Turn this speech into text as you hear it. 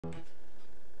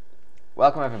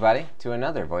Welcome everybody to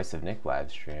another Voice of Nick live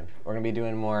stream. We're going to be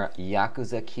doing more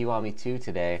Yakuza Kiwami 2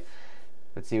 today.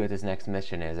 Let's see what this next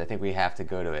mission is. I think we have to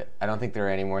go to it. I don't think there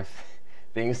are any more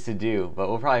things to do, but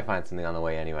we'll probably find something on the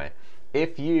way anyway.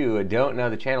 If you don't know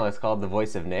the channel, it's called The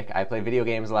Voice of Nick. I play video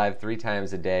games live 3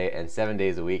 times a day and 7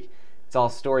 days a week. It's all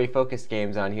story-focused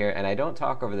games on here, and I don't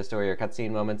talk over the story or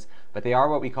cutscene moments, but they are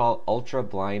what we call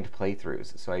ultra-blind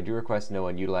playthroughs, so I do request no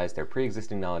one utilize their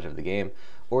pre-existing knowledge of the game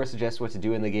or suggest what to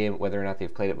do in the game whether or not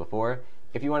they've played it before.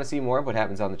 If you want to see more of what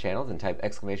happens on the channel, then type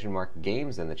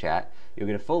 !games in the chat. You'll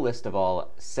get a full list of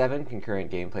all 7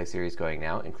 concurrent gameplay series going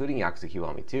now, including Yakuza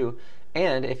Kiwami 2.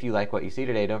 And if you like what you see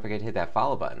today, don't forget to hit that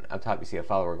follow button. Up top you see a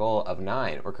follower goal of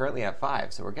 9. We're currently at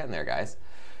 5, so we're getting there, guys.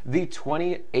 The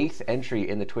 28th entry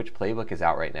in the Twitch playbook is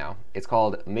out right now. It's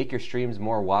called Make Your Streams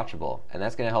More Watchable, and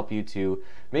that's going to help you to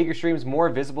make your streams more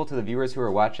visible to the viewers who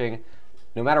are watching,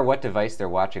 no matter what device they're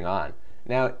watching on.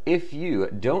 Now, if you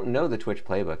don't know the Twitch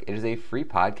playbook, it is a free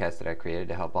podcast that I created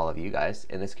to help all of you guys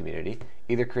in this community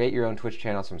either create your own Twitch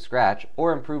channels from scratch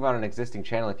or improve on an existing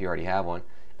channel if you already have one.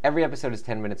 Every episode is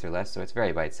 10 minutes or less, so it's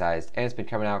very bite-sized, and it's been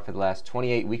coming out for the last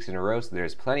 28 weeks in a row, so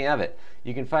there's plenty of it.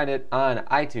 You can find it on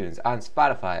iTunes, on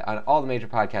Spotify, on all the major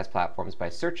podcast platforms by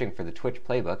searching for the Twitch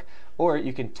playbook, or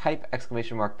you can type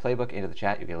 !playbook into the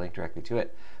chat. You'll get a link directly to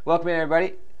it. Welcome in,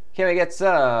 everybody. Can we get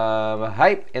some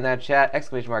hype in that chat?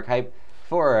 !hype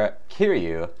for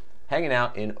Kiryu hanging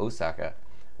out in Osaka.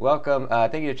 Welcome.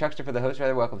 Thank you to Chuckster for the host,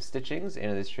 rather. Welcome Stitchings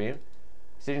into the stream.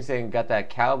 Stitchings saying, got that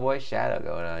cowboy shadow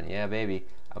going on. Yeah, baby.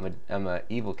 I'm a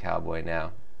evil cowboy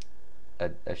now.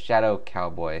 A shadow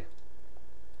cowboy.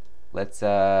 Let's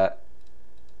Yakuza.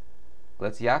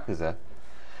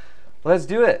 Let's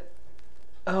do it.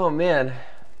 Oh man,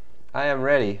 I am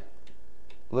ready.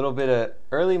 A little bit of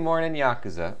early morning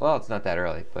Yakuza. Well, it's not that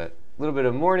early, but a little bit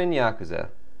of morning Yakuza.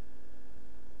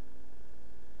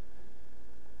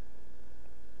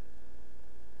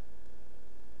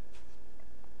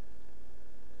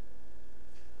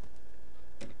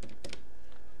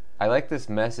 I like this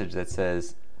message that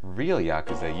says, real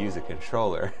Yakuza use a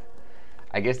controller.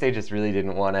 I guess they just really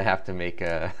didn't want to have to make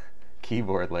a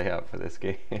keyboard layout for this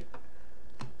game.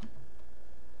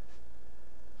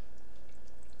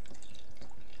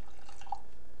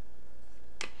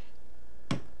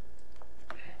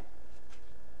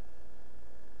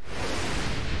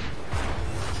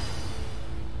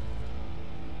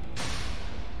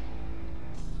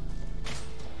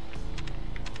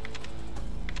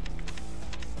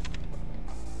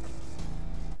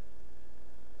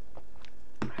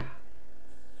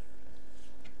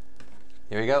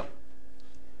 Here we go.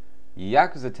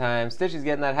 Yakuza time. Stitching's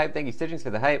getting that hype. Thank you, Stitchings, for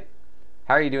the hype.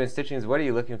 How are you doing, Stitchings? What are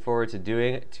you looking forward to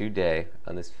doing today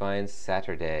on this fine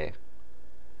Saturday?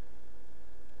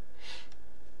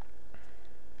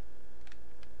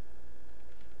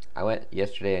 I went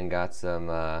yesterday and got some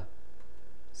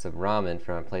ramen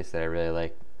from a place that I really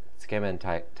like. Tsukemen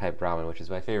type ramen, which is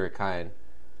my favorite kind.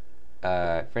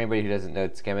 For anybody who doesn't know,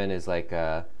 tsukemen is like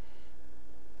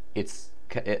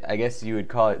I guess you would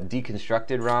call it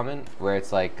deconstructed ramen, where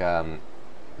it's like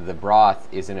the broth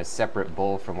is in a separate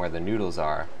bowl from where the noodles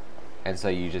are, and so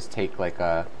you just take like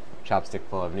a chopstick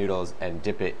full of noodles and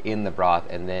dip it in the broth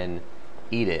and then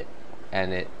eat it,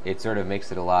 and it sort of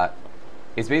makes it a lot.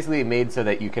 It's basically made so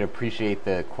that you can appreciate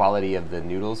the quality of the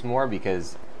noodles more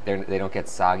because they don't get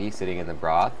soggy sitting in the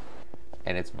broth,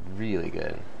 and it's really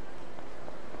good.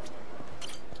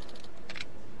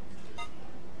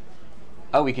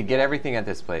 Oh, we could get everything at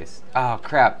this place. Oh,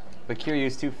 crap. But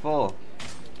Kiryu's too full.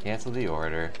 Cancel the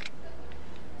order.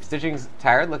 Stitching's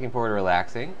tired, looking forward to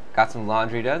relaxing. Got some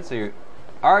laundry done, so you're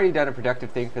already done a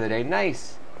productive thing for the day.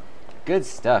 Nice. Good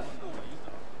stuff.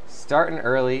 Starting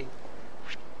early.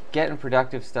 Getting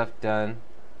productive stuff done.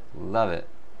 Love it.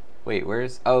 Wait,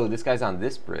 where's... Oh, this guy's on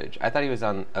this bridge. I thought he was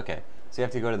on... Okay, so you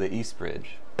have to go to the east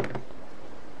bridge.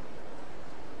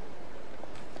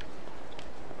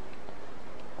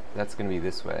 That's gonna be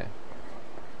this way.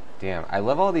 Damn, I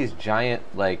love all these giant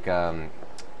like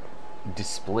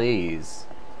displays.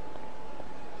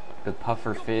 The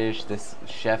puffer fish, this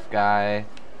chef guy,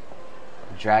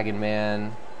 dragon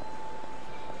man,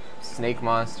 snake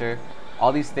monster,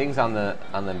 all these things on the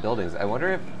buildings. I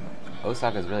wonder if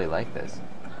Osaka's really like this.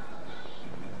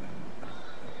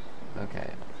 Okay.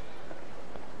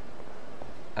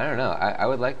 I don't know. I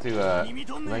would like to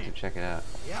check it out.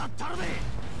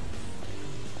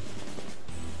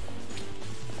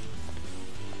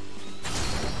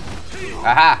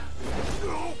 Aha!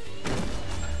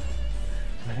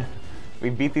 We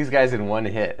beat these guys in one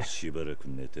hit. It's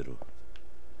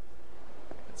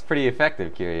pretty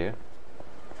effective, Kiryu.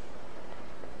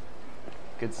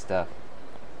 Good stuff.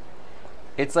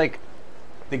 It's like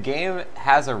the game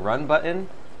has a run button,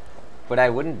 but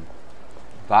I wouldn't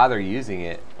bother using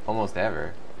it almost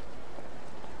ever.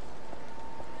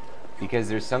 Because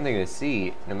there's something to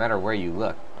see no matter where you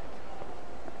look.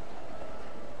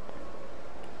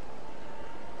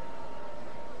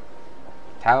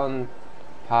 Town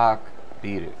Park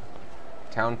Biru.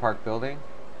 Town Park Building.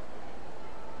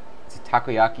 It's a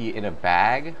takoyaki in a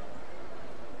bag.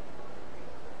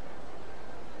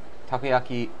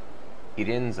 Takoyaki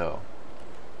irenzo.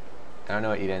 I don't know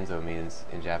what irenzo means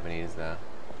in Japanese though.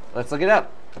 Let's look it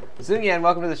up. Sungyen,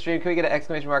 welcome to the stream. Can we get an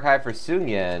exclamation mark high for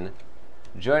Sungyen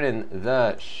joining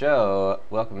the show?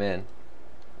 Welcome in.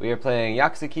 We are playing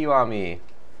Yakuza Kiwami,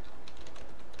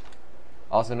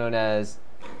 also known as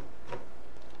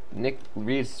Nick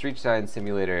Reed's Street Sign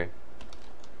Simulator.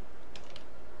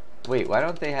 Wait, why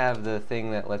don't they have the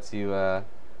thing that lets you, oh,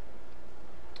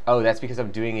 that's because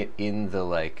I'm doing it in the,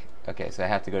 like, okay, so I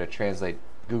have to go to Translate,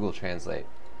 Google Translate.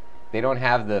 They don't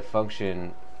have the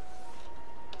function.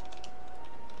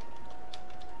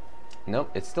 Nope,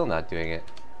 it's still not doing it.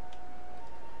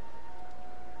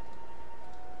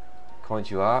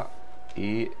 Konnichiwa.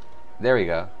 There we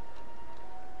go.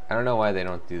 I don't know why they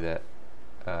don't do that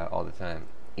all the time.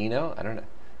 Ino? I don't know.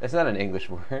 That's not an English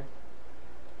word.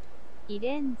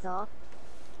 Irenzo.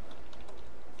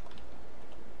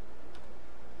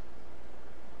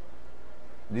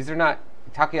 These are not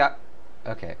takoyaki.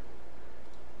 Okay.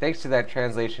 Thanks to that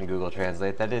translation, Google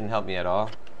Translate. That didn't help me at all.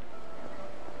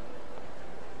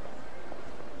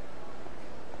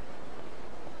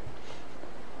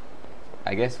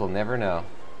 I guess we'll never know.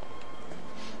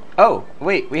 Oh,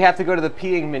 wait, we have to go to the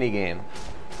peeing minigame.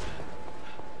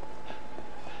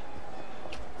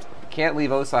 Can't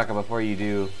leave Osaka before you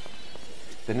do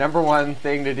the #1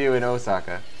 thing to do in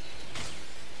Osaka.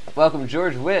 Welcome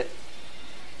George Witt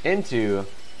into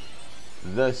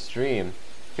the stream.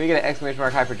 Can we get an exclamation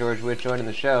mark high for George Witt joining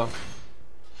the show?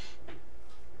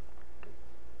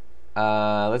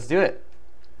 Let's do it.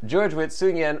 George Witt,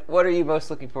 Sungyen, what are you most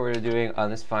looking forward to doing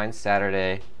on this fine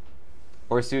Saturday?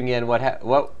 Or Sungyen,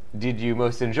 what did you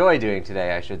most enjoy doing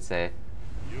today, I should say?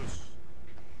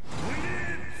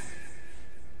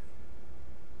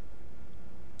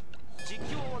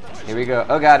 Here we go.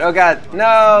 Oh god, oh god.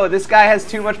 No! This guy has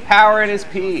too much power in his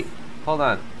pee. Hold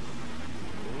on.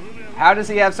 How does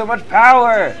he have so much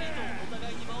power?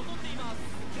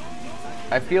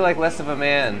 I feel like less of a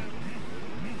man.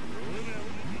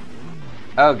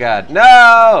 Oh god.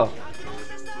 No!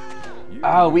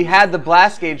 Oh, we had the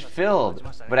blast gauge filled,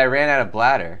 but I ran out of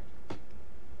bladder.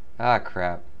 Ah,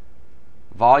 crap.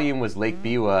 Volume was Lake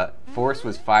Biwa. Force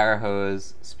was fire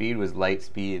hose. Speed was light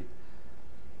speed.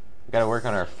 We gotta work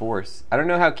on our force. I don't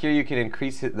know how Kiryu can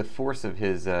increase the force of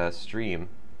his stream,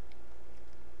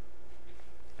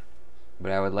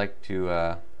 but I would like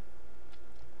to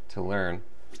learn.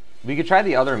 We could try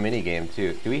the other mini game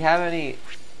too. Do we have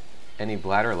any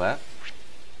bladder left?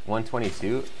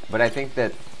 122. But I think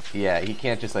that, yeah, he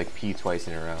can't just like pee twice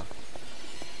in a row.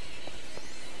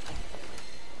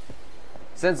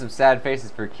 Send some sad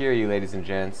faces for Kiryu, ladies and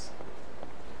gents.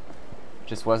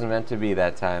 Just wasn't meant to be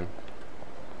that time.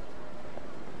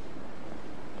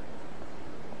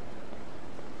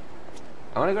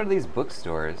 I want to go to these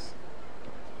bookstores.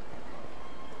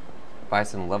 Buy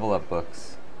some level up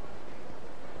books.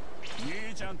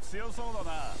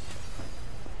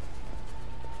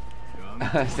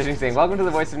 Sitting saying, welcome to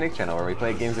the Voice of Nick channel where we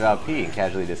play games about pee and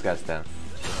casually discuss them.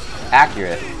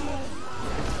 Accurate.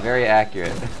 Very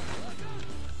accurate.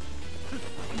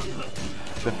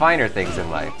 The finer things in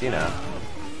life, you know.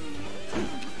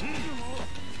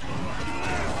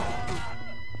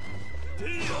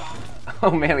 Oh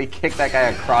man, we kicked that guy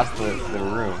across the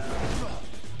room.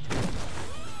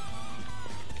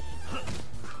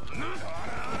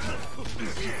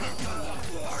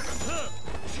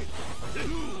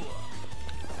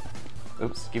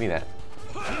 Oops, give me that.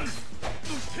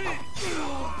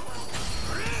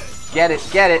 Get it,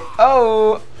 get it.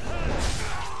 Oh!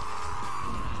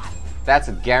 That's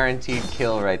a guaranteed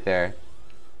kill right there.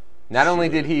 Not only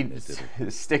did he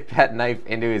stick that knife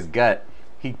into his gut,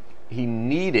 he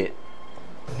kneed it.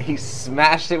 He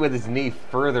smashed it with his knee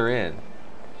further in.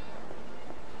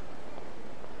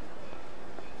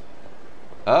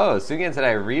 Oh, Sungyen said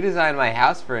I redesigned my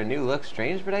house for a new look.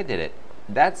 Strange, but I did it.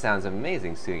 That sounds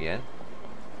amazing, Sungyen.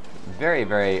 Very,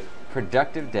 very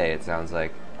productive day, it sounds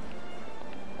like.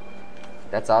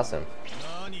 That's awesome.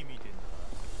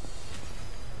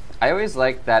 I always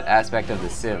like that aspect of The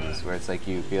Sims, where it's like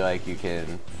you feel like you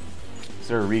can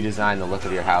sort of redesign the look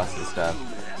of your house and stuff.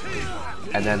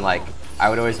 And then like, I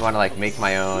would always want to like make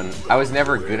my own. I was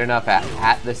never good enough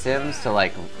at The Sims to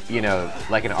like, you know,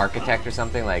 like an architect or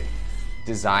something, like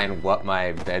design what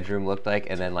my bedroom looked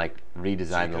like and then like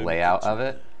redesign the layout of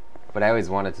it. But I always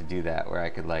wanted to do that, where I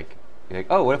could like be like,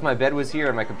 oh, what if my bed was here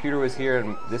and my computer was here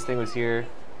and this thing was here?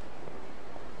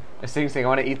 This thing's saying I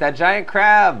want to eat that giant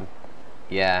crab.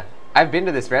 Yeah, I've been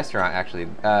to this restaurant actually.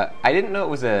 I didn't know it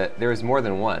was there was more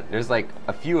than one. There's like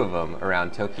a few of them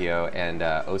around Tokyo and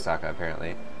Osaka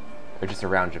apparently, or just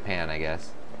around Japan, I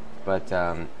guess. But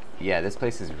yeah, this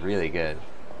place is really good.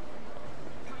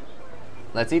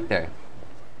 Let's eat there.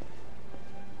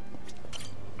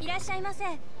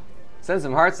 Send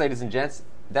some hearts, ladies and gents.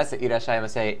 That's the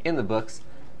irashaimase in the books.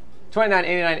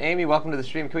 2989 Amy, welcome to the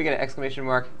stream. Can we get an exclamation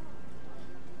mark?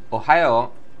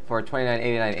 Ohio for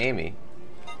 2989 Amy.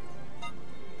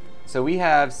 So we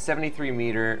have 73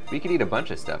 meter. We could eat a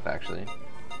bunch of stuff actually.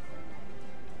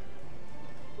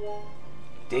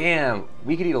 Damn,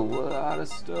 we could eat a lot of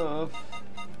stuff.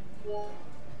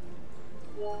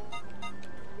 Oh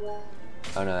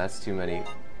no, that's too many.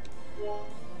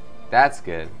 That's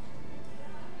good.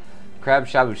 Crab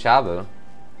shabu shabu.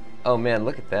 Oh man,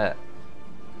 look at that.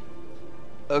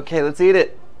 Okay, let's eat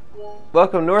it.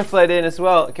 Welcome Northlight in as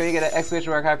well. Can we get an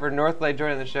exclamation mark high for Northlight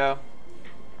joining the show?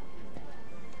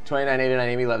 2989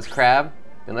 Amy loves crab.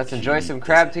 Then let's enjoy some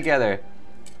crab together.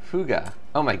 Fuga.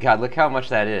 Oh my god, look how much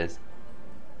that is.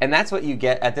 And that's what you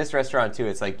get at this restaurant too.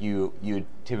 It's like you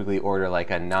typically order like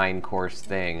a 9-course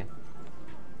thing.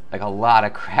 Like a lot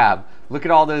of crab. Look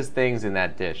at all those things in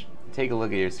that dish. Take a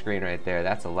look at your screen right there.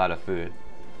 That's a lot of food.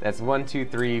 That's 1, 2,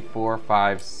 3, 4,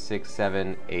 5, 6,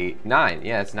 7, 8, 9.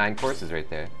 Yeah, it's 9 courses right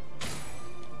there.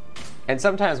 And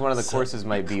sometimes one of the courses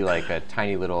might be like a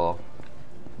tiny little,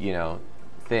 you know,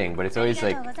 thing, but it's always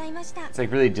like, it's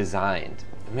like really designed.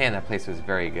 Man, that place was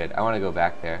very good. I want to go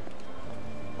back there.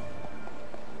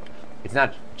 It's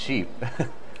not cheap,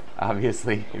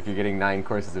 obviously, if you're getting 9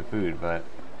 courses of food, but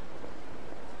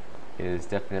it is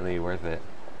definitely worth it.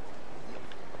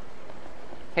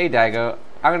 Hey Daigo,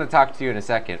 I'm going to talk to you in a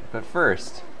second, but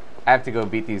first, I have to go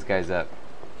beat these guys up.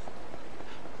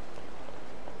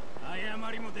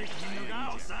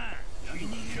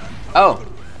 Oh!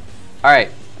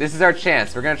 Alright, this is our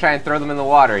chance. We're going to try and throw them in the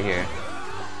water here.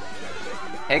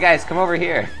 Hey guys, come over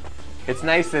here. It's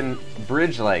nice and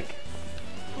bridge-like.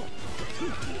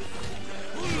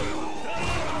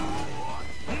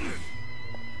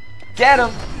 Get him!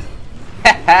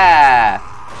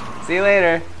 Ha-ha! See you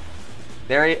later.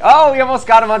 There he... Oh, we almost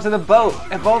got him onto the boat.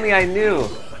 If only I knew.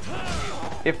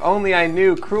 If only I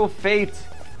knew. Cruel fate.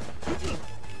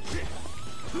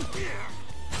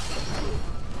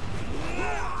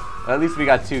 Well, at least we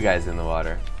got 2 guys in the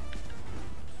water.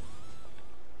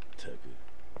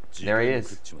 There he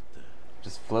is.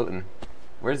 Just floating.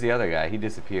 Where's the other guy? He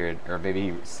disappeared. Or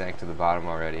maybe he sank to the bottom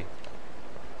already.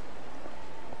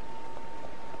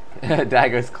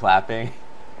 Daigo's clapping.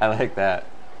 I like that.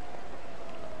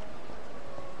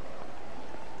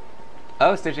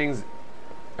 Oh, Stitching's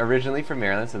originally from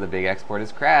Maryland, so the big export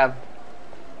is crab.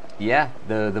 Yeah,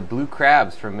 the blue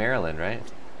crabs from Maryland, right?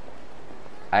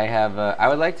 I have. I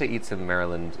would like to eat some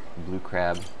Maryland blue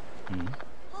crab.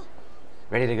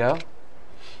 Ready to go?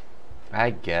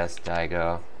 I guess,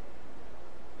 Daigo.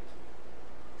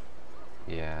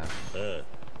 Yeah.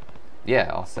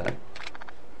 Yeah, all set.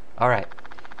 All right.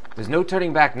 There's no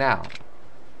turning back now.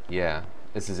 Yeah,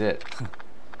 this is it.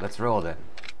 Let's roll then.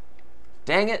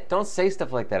 Dang it, don't say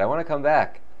stuff like that. I want to come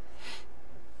back.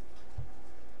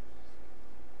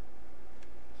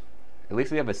 At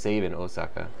least we have a save in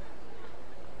Osaka.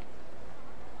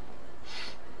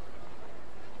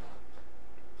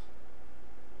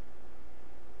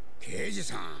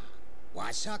 Keiji-san,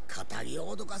 わしゃ肩着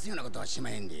を脅かすようなことはしま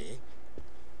へんで。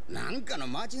なんかの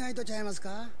間違いとちゃいます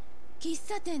か？喫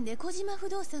茶店で小島不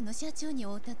動産の社長に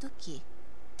会った時、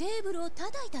テーブルを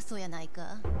叩いたそうやない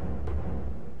か。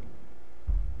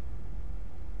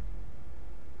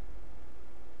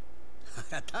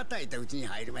叩いたうちに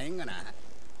入れまへんがな。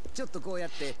ちょっとこうや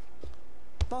って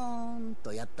ポーン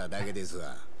とやっただけです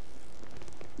わ。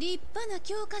立派な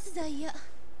恐喝罪や。は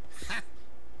っ、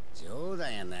冗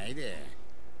談やないで。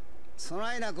そ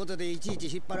ないなことでいちい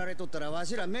ち引っ張られとったらわ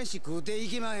しら飯食うてい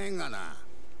きまへんがな。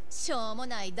しょうも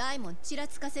ない大門ちら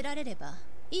つかせられれば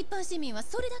一般市民は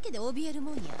それだけで怯える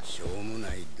もんや。しょうも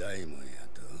ない大門や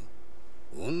と。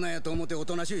女やと思ってお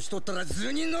となしいしとったら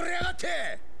図に乗りやがっ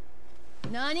て。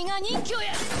何が人気や。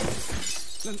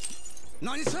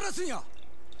何さらすんや。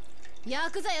ヤ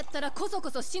クザやったらこそこ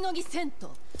そしのぎせん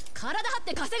と体張っ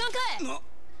て稼がんか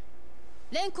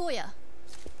い。連行や。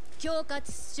恐喝、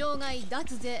傷害、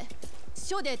脱税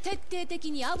署で徹底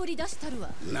的に炙り出したるわ。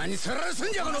何さらす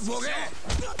んじゃこのボケ。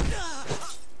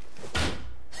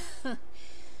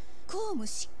公務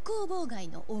執行妨害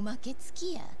のおまけ付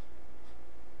きや。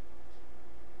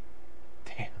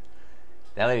Damn.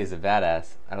 That lady's a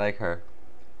badass. I like her.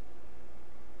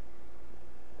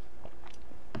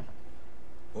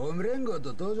 オウム連合と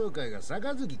登場会が杯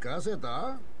交わせ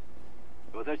た。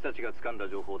私たちが掴んだ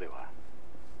情報では。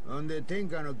ほんで天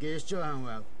下の警視庁班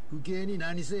は府警に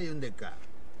何せ言うんでっか。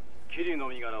桐生の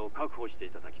身柄を確保してい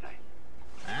ただきたい。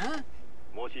あ？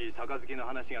もし杯の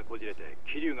話がこじれて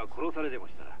桐生が殺されでも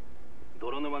したら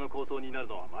泥沼の抗争になる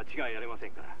のは間違いありませ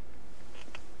んから。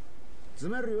つ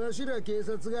まりわしら警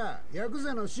察がヤク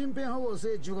ザの身辺保護を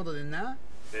せえちゅうことでんな。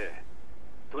ええ、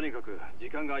とにかく時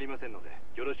間がありませんので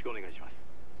よろしくお願いします。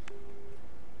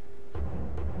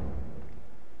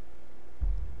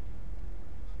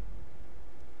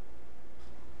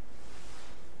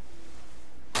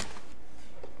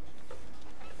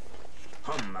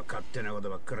ほんま勝手なこと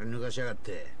ばっかり抜かしやがっ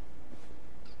て。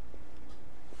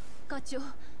課長、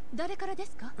誰からで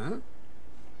すか？あ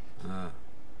あ、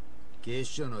警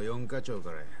視庁の4課長か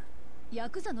らや。ヤ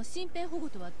クザの身辺保護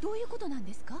とはどういうことなん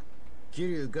ですか？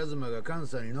桐生一馬が関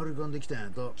西に乗り込んできたんや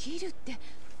と。桐生って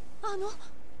あ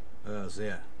あ、せ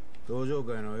や登場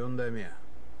会の4代目や。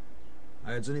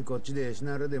あいつにこっちで死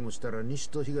なれでもしたら西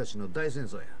と東の大戦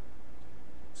争や。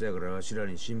せやからわしら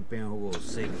に身辺保護を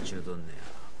正義中とんねや。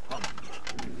ほんま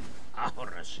アホ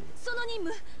らしい。その任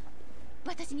務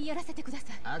私にやらせてくだ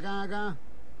さい。あかんあかん。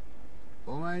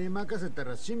お前に任せた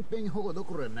ら身辺保護ど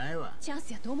ころやないわ。チャン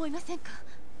スやと思いませんか？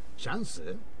チャン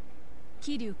ス？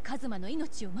桐生一馬の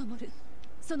命を守る、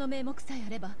その名目さえあ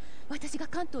れば私が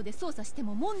関東で捜査して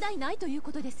も問題ないという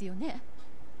ことですよね。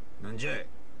なんじゃい。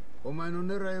お前の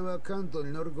狙いは関東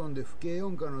に乗り込んで府警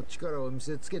四課の力を見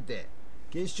せつけて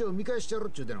警視庁を見返してやろ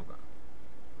っちゅうてのか。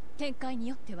展開に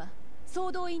よっては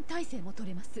総動員体制も取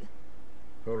れます。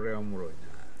それはおもろい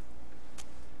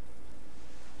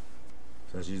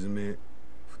な。さしずめ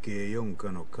府警四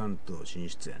課の関東進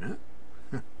出やな。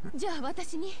じゃあ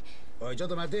私に。おいちょっ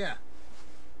と待てや。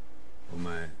お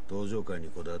前登場会に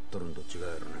こだわっとるんと違うや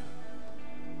ろ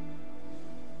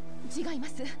な。違いま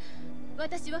す。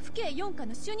私は府警四課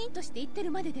の主任として言って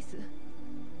るまでです。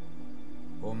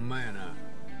ほんまやな。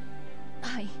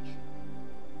はい。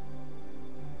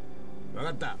分か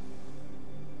った。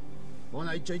ほ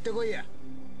な一丁行ってこいや。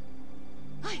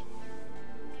はい。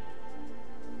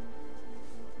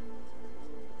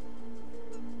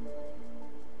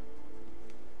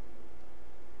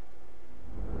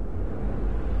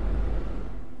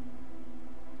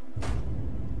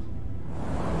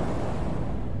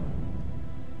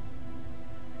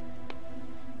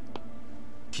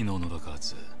昨日の爆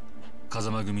発、風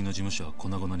間組の事務所は粉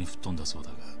々に吹っ飛んだそうだ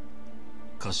が、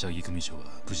柏木組長は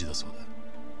無事だそうだ。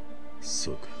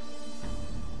そうか。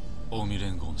近江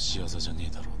連合の仕業じゃね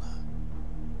えだろ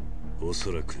うな。お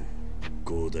そらく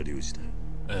合田隆二だ。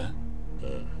ええ。ああ、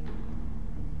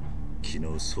昨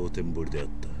日蒼天堀であっ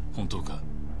た。本当か？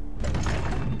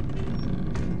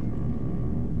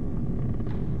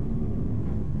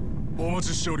お待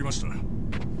ちしておりました。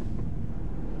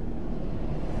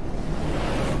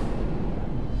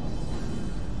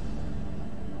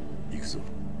行くぞ。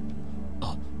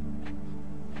あ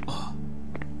あ。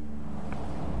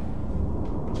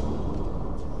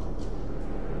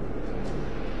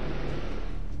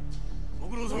ご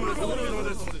苦労様です。ご苦労様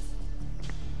です。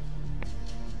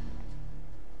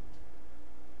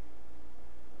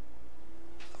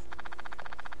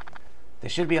They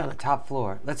should be on the top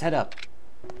floor. Let's head up.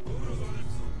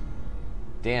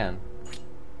 Damn.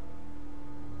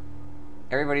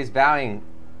 Everybody's bowing.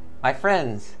 My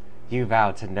friends, you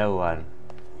bow to no one.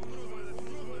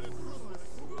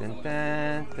 Dun,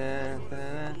 dun, dun,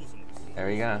 dun. There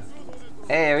we go.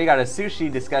 Hey, we got a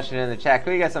sushi discussion in the chat.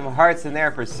 Can we get some hearts in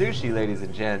there for sushi, ladies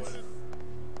and gents?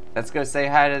 Let's go say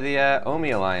hi to the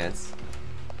Omi Alliance.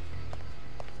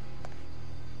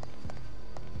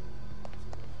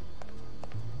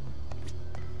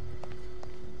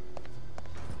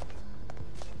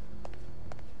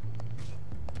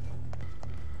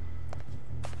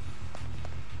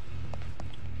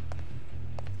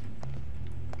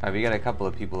 Alright, we got a couple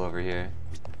of people over here.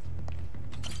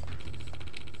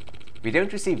 We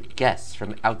don't receive guests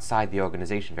from outside the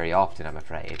organization very often, I'm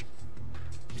afraid.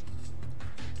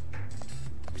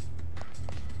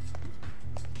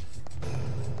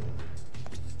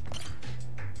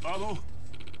 Hello?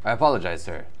 I apologize,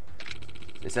 sir.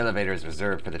 This elevator is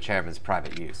reserved for the chairman's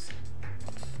private use.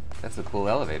 That's a cool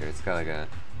elevator. It's got like a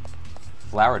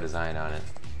flower design on it.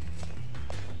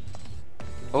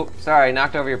 Oh, sorry,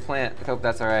 knocked over your plant. I hope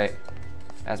that's alright.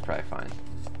 That's probably fine.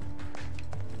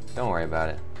 Don't worry about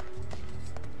it.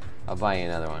 I'll buy you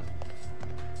another one.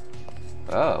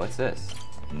 Oh, what's this?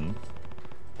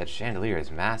 That chandelier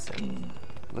is massive.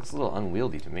 It looks a little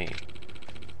unwieldy to me.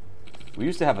 We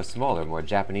used to have a smaller, more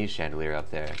Japanese chandelier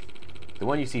up there. The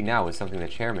one you see now was something the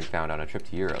chairman found on a trip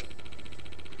to Europe.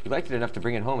 He liked it enough to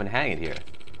bring it home and hang it here.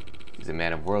 He's a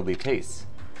man of worldly tastes.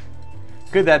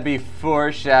 Could that be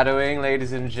foreshadowing,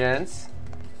 ladies and gents?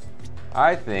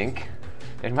 I think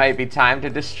it might be time to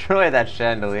destroy that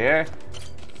chandelier.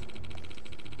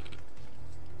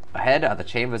 Ahead are the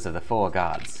chambers of the four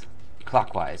gods.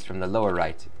 Clockwise from the lower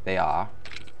right, they are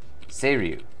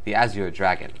Seiryu, the azure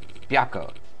dragon,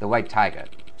 Byakko, the white tiger,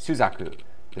 Suzaku,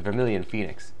 the vermilion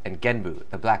phoenix, and Genbu,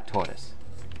 the black tortoise.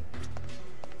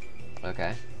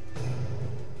 Okay.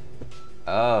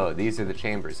 Oh, these are the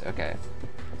chambers. Okay.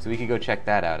 So we could go check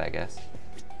that out, I guess.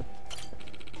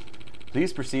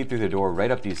 Please proceed through the door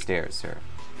right up these stairs, sir.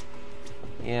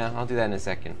 Yeah, I'll do that in a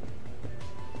second.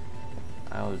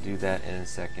 I'll do that in a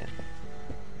second.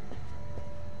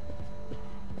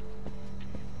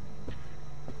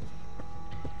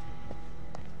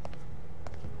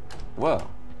 Whoa.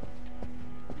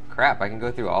 Crap, I can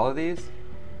go through all of these?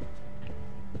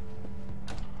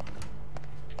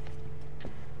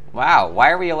 Wow, why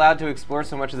are we allowed to explore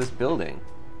so much of this building?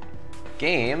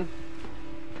 Game?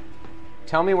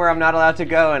 Tell me where I'm not allowed to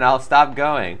go and I'll stop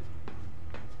going.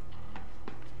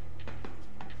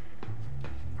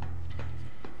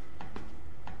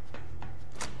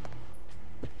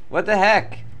 What the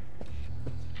heck?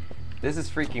 This is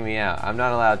freaking me out. I'm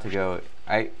not allowed to go.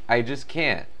 I just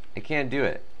can't. I can't do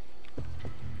it.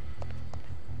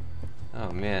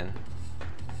 Oh man.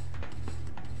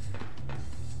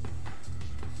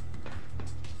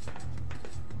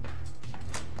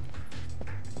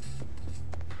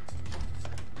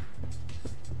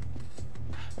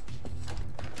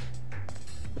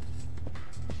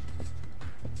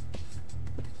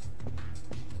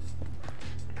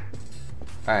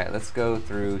 Alright, let's go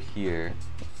through here.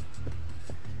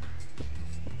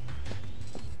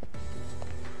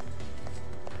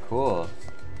 Cool.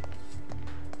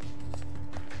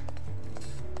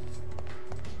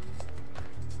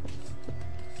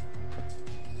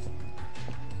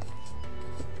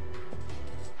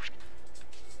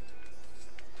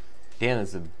 Damn,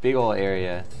 it's a big old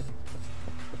area.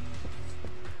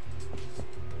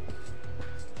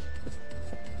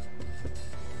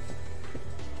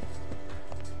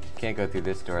 Can't go through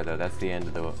this door though. That's the end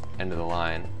of the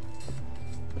line.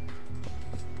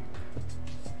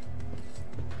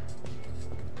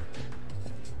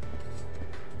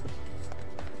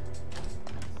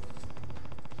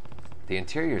 The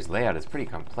interior's layout is pretty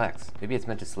complex. Maybe it's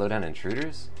meant to slow down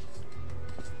intruders?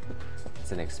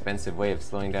 It's an expensive way of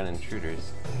slowing down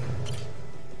intruders.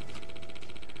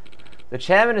 The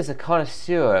chairman is a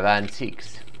connoisseur of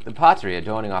antiques. The pottery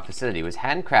adorning our facility was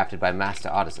handcrafted by master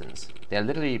artisans. They are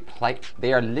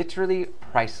literally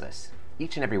priceless.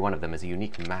 Each and every one of them is a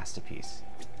unique masterpiece.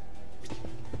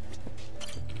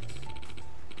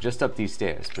 Just up these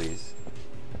stairs, please.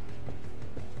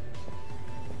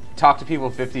 Talk to people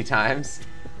 50 times.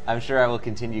 I'm sure I will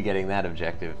continue getting that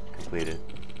objective completed.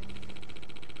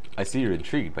 I see you're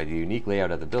intrigued by the unique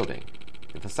layout of the building.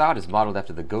 The facade is modeled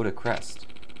after the Goda crest,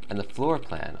 and the floor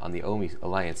plan on the Omi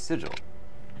Alliance sigil.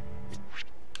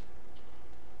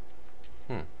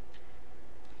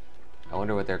 I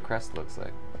wonder what their crest looks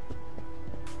like.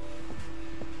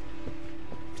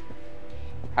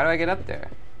 How do I get up there?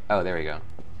 Oh, there we go.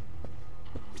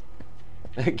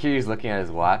 Kiryu's looking at his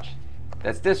watch.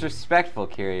 That's disrespectful,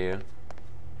 Kiryu.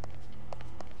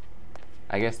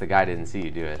 I guess the guy didn't see you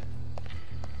do it.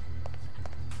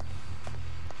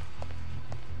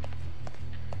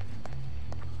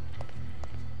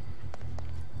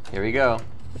 Here we go.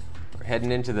 We're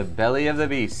heading into the belly of the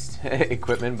beast.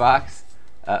 Equipment box.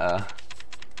 Uh-oh.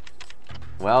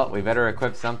 Well, we better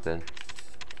equip something.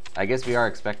 I guess we are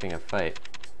expecting a fight.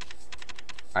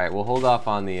 Alright, we'll hold off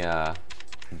on the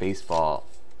baseball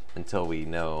until we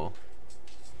know.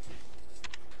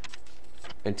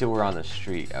 Until we're on the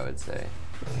street, I would say.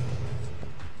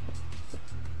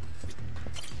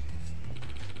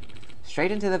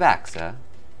 Straight into the back, sir.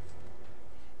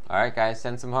 Alright guys,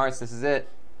 send some hearts, this is it.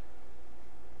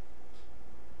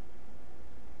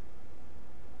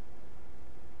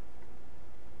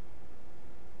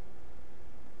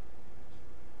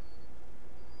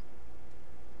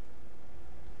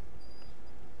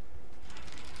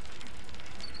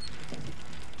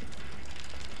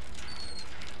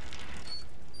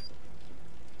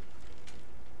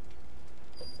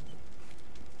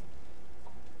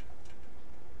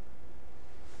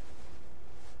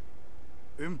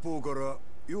 遠方から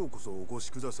ようこそお越し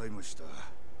くださいました。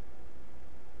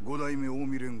五代目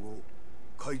近江連合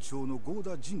会長の合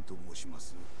田仁と申しま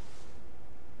す。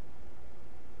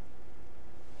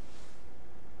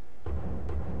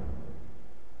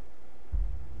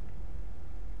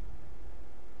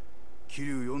桐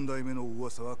生四代目の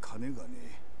噂は金がね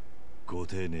え。ご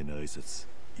丁寧な挨拶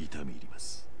痛み入りま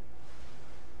す。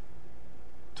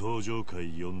東上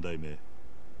会四代目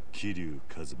桐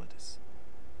生一馬です。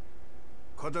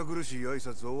堅苦しい挨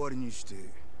拶を終わりにして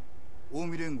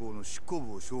近江連合の執行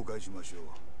部を紹介しましょ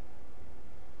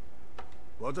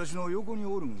う。私の横に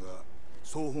おるんが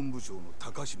総本部長の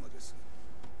高島です。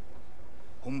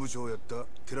本部長やった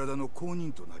寺田の後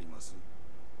任となります。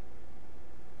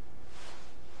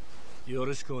よ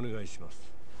ろしくお願いします。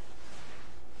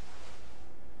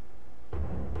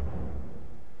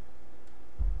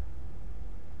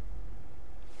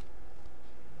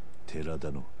寺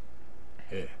田の。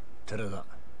ええ、寺田。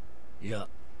いや、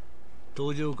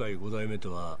東上会五代目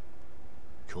とは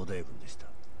兄弟分でした。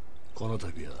この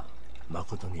度は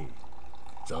誠に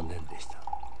残念でした。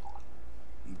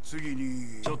次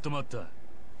に。ちょっと待った。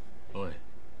おい、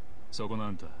そこの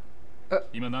あんた。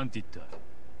今なんて言った？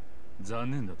残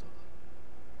念だと。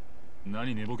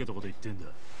何寝ぼけたこと言ってんだ。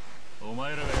お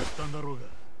前らがやったんだろうが。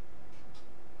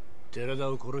寺田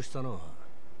を殺したのは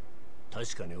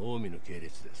確かに近江の系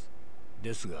列です。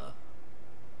ですが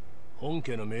本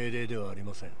家の命令ではあり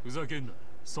ません。ふざけんな。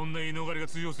そんな言い逃れが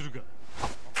通用するか。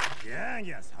ギャー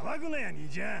ギャー騒ぐなや兄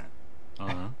ちゃん。あ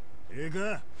あ、ええ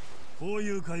か、こう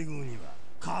いう会合には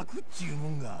核っちゅうも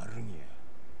んがあるんや。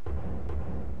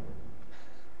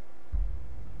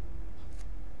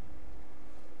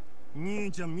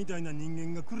兄ちゃんみたいな人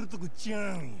間が来るとこちゃう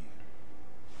んや。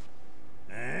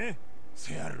ええ、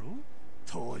せやろ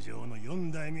東条の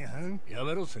四代目藩。や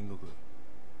めろ戦国、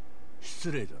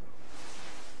失礼だろ。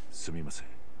すみません、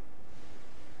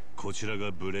こちら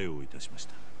が無礼をいたしまし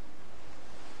た。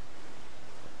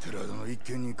寺田の一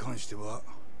件に関しては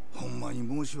ほんまに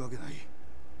申し訳ない。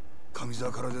上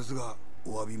座からですが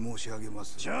お詫び申し上げま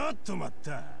す。ちょっと待っ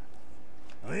た。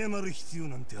謝る必要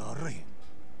なんてあらへん。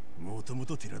もとも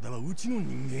と寺田はうちの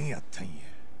人間やったんや。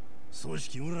組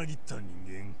織を裏切った人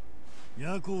間。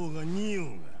夜行が二葉が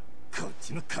こっ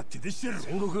ちの勝手でしてる。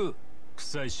戦国、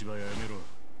臭い芝居はやめろ。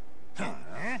は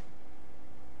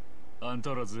あ？あん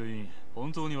たら全員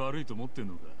本当に悪いと思ってん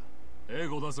のか？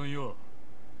合田さんよ。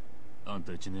あん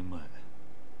た1年前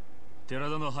寺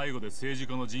田の背後で政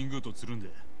治家の神宮とつるんで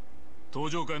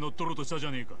東上会乗っ取ろうとしたじ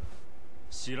ゃねえか。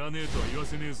知らねえとは言わ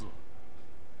せねえぞ。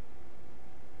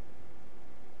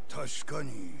確か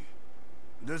に。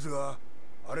ですが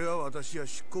あれは私や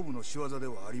執行部の仕業で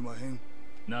はありまへん。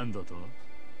なんだと？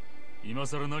今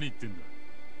さら何言ってんだ？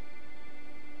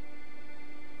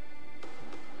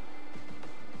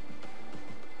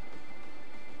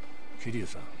桐生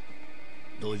さん、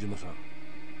堂島さん、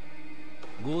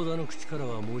合田の口から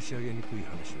は申し上げにくい話な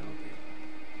ので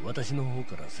私の方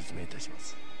から説明いたしま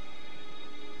す。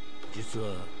実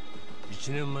は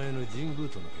1年前の神宮との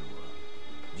件は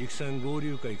直参合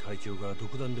流会会長が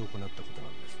独断で行ったことな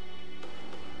んです。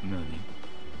何？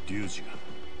龍二が。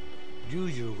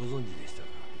龍二をご存知でしたか？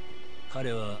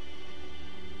彼は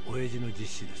親父の実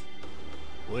子です。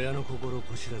親の心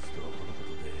こしらずとはこのこ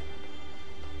とで、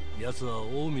奴は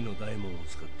近江の大門を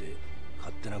使って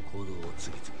勝手な行動を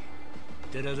次々。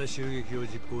寺田襲撃を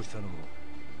実行したのも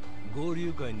合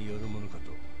流会によるものか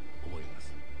と思いま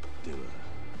す。では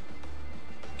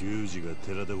龍二が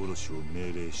寺田殺しを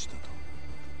命令したと？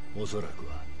おそらく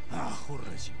は。アホ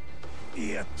らしい。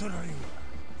やっとられんわ。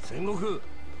戦国、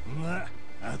まあ、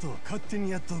あとは勝手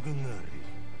にやっとくんなはれ。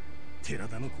寺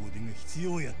田の香典が必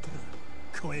要やった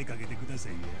ら声かけてくださ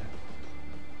いや。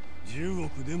10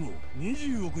億でも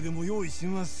20億でも用意し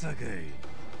ますさかい。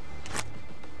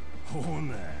ほ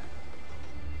な。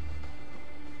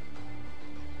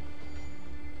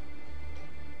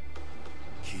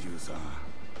桐生さん、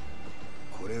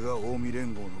これが近江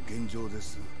連合の現状で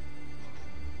す。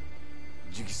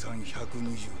直参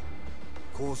120、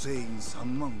構成員3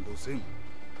万5000。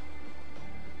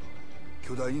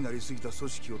巨大になりすぎた組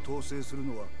織を統制する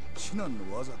のは至難の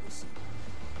業です。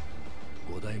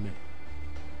5代目。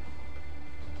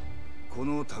こ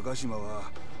の高島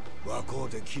は若う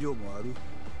て器量もある。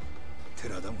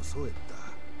寺田もそうやっ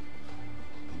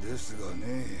た。ですが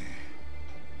ね、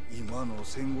今の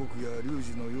戦国や龍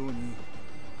二のように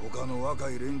他の若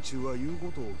い連中は言う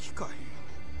ことを聞かへ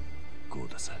ん。合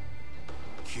田さん、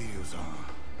桐生さん、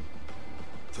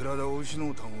寺田を失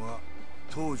うたんは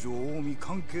東条近江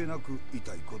関係なく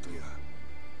痛いことや。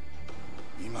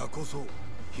今こそ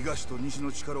東と西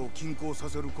の力を均衡さ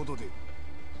せることで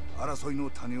争いの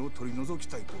種を取り除き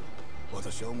たいと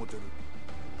私は思ってる。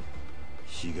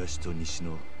東と西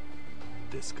の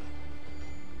ですか。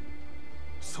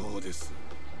そうです、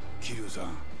桐生さ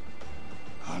ん。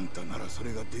あんたならそ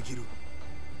れができる。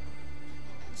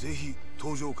ぜひ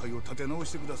登場会を立て直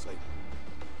してください。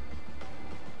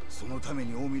そのため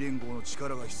に近江連合の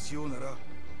力が必要なら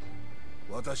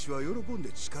私は喜ん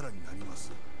で力になりま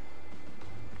す。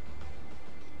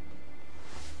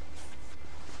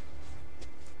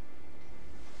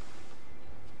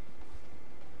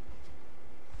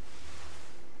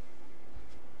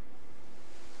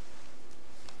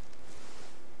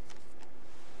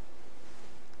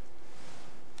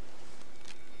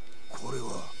これ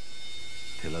は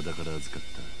寺田から預かっ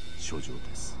た書状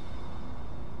です。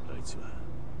あいつは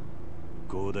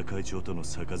合田会長との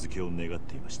杯を願っ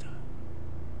ていました。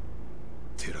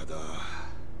寺田。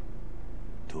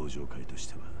登場会とし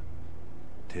ては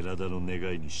寺田の願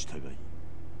いに従い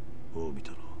近江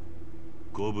との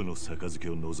五分の杯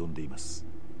を望んでいます。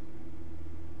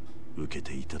受け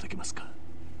ていただけますか。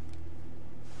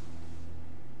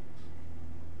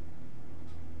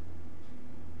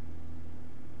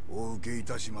お受けい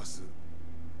たします。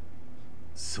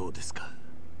そうですか。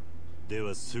で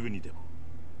はすぐにでも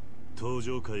登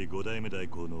場会5代目代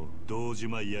行の堂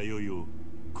島弥生を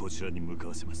こちらに向か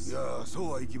わせます。いや、そ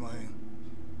うはいきまへん。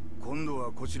今度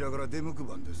はこちらから出向く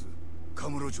番です。カ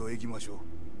ムロ町へ行きましょ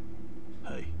う。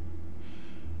はい、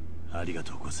ありが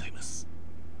とうございます。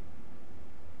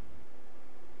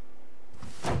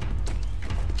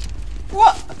う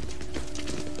わっ、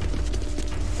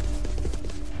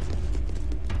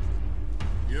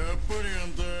やっぱりあ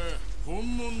んた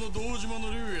本物の堂島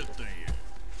の竜やったんや。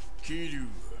桐生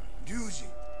龍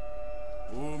二。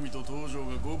近江と東条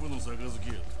が五分の杯やっ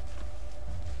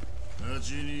た。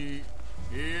8にい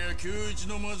や91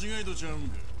の間違いとちゃうん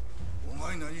か。お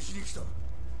前何しに来た。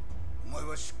お前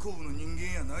は執行部の人間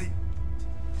やない。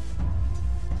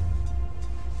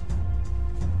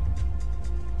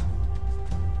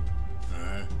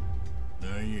ああ、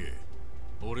なんや。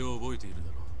俺を覚えているだ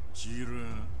ろう。知ら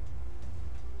ん。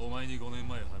お前に5年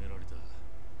前はめられた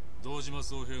堂島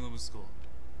宗平の息子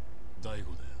大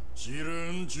悟だよ。知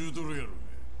らんちゅうとるやろが。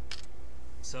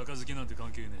杯なんて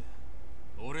関係ねえ。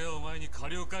俺はお前に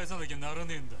借りを返さなきゃなら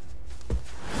ねえんだ。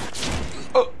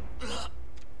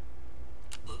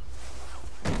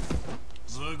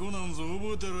雑魚なんぞ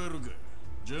覚えてられるか。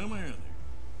邪魔やねん。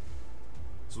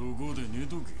そこで寝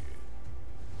とけ。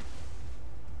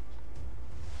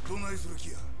どないする気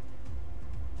や。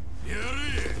やれ。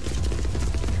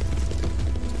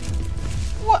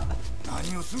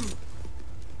何をする。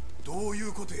どうい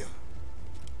うことや。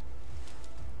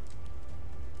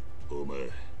お前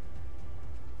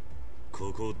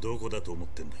ここどこだと思っ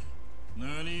てんだ。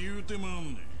何言うてま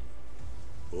んねん。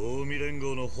近江連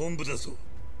合の本部だぞ。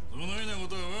そないなこ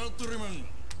とはわっとりまんが。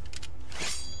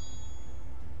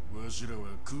わしらは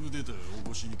クーデターを起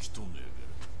こしに来とんだやか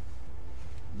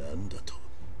ら。なんだと。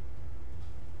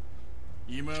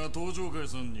今登場会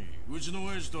さんにうちの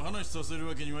親父と話させる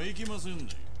わけにはいきませんね。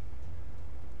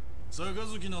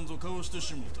杯なんぞかわして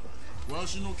しもたわ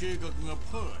しの計画が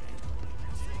パーや。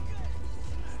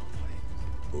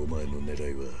お前の狙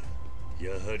いは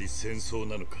やはり戦争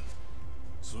なのか。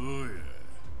そうや、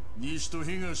西と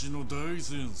東の大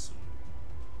戦争。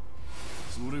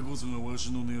それこそがわ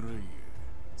しの狙いや。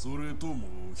それとも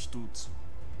う一つ。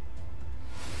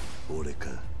俺か。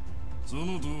そ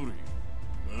の通り、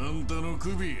あんたの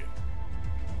首や。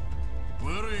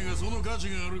悪いがその価値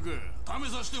があるか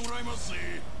試させてもらいますぜ。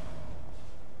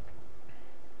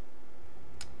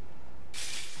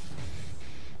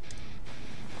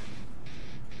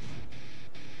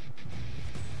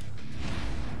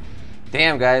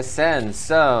Damn, guys, send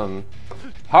some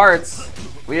hearts.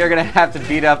 We are gonna have to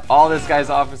beat up all this guy's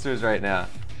officers right now.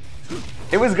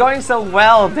 It was going so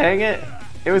well, dang it.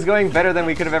 It was going better than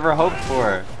we could have ever hoped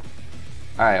for.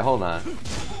 Alright, hold on.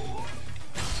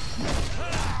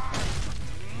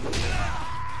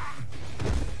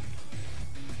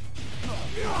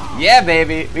 Yeah,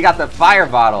 baby, we got the fire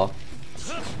bottle.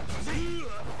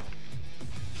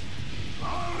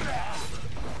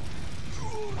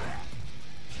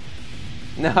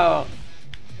 No,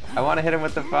 I want to hit him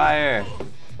with the fire.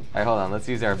 Alright, hold on, let's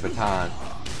use our baton.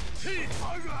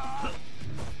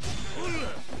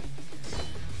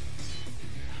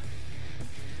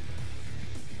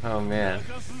 Oh man.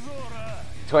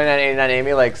 2989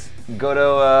 Amy likes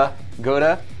Goda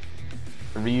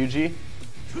Ryuji.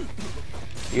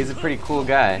 He's a pretty cool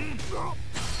guy.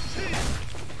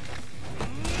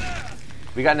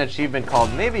 We got an achievement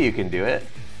called Maybe You Can Do It.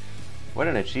 What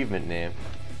an achievement name.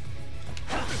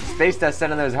 Space Dust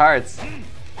sending those hearts.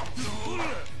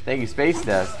 Thank you, Space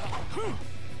Dust.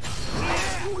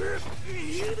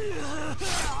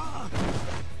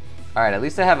 Alright, at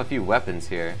least I have a few weapons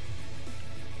here.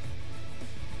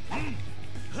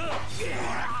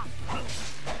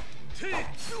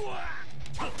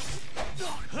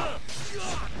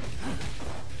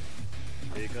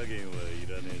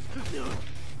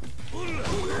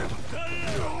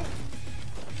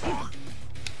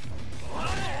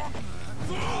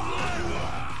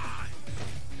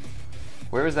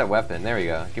 Where is that weapon? There we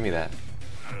go. Give me that.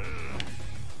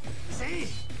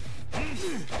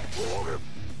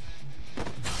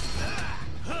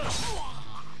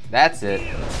 That's it.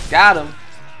 Got him.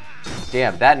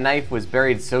 Damn, that knife was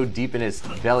buried so deep in his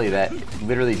belly that it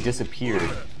literally disappeared.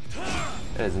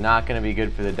 That is not going to be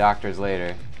good for the doctors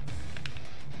later.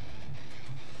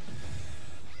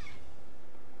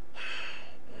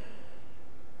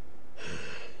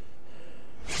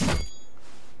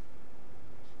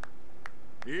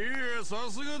 Yeah, さ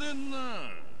すがでんな。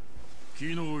昨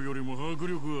日よりも迫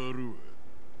力あるわ。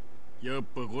やっ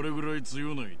ぱこれぐらい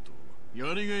強ないと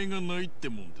やりがいがないって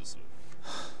もんです。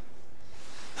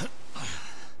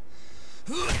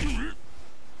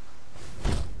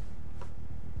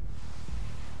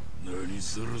何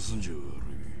さらすんじゃ悪い。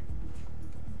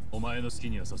お前の好き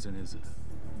にはさせねえぜ。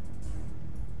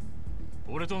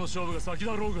俺との勝負が先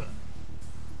だろうが。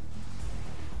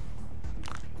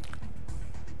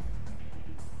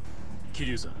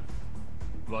桐生さん、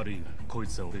悪いがこい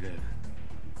つは俺がやる。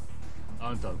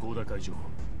あんたは合田会長。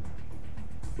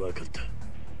分かった。意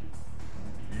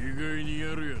外に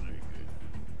やるやないか。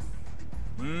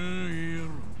まあや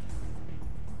ろ。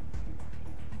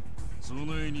そ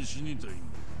ないに死にたいんだ。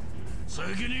先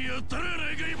にやったらや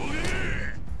ないかいボケ。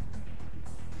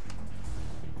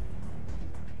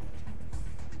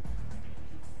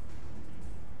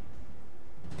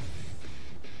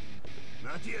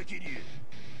待てや桐生。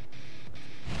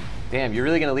 Damn, you're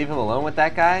really gonna leave him alone with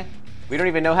that guy? We don't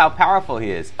even know how powerful he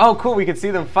is. Oh, cool, we can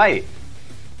see them fight.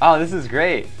 Oh, this is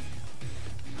great.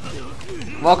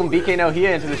 Welcome BK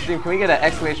Nohia into the stream. Can we get an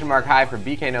exclamation mark high for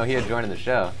BK Nohia joining the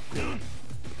show?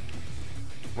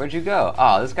 Where'd you go?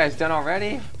 Oh, this guy's done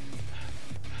already?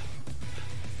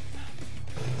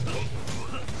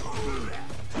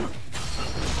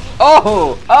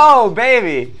 Oh! Oh,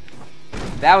 baby!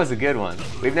 That was a good one.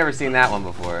 We've never seen that one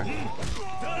before.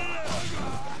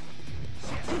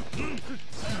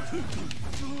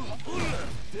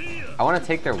 I want to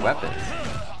take their weapons.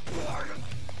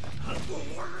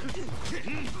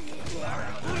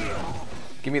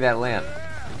 Give me that lamp.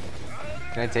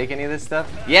 Can I take any of this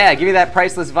stuff? Yeah, give me that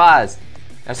priceless vase.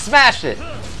 Now smash it!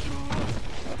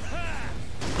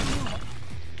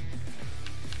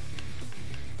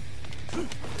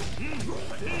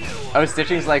 Oh,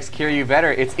 Stitchings likes Kiryu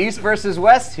better. It's East versus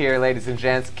West here, ladies and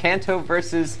gents. Kanto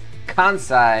versus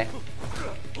Kansai.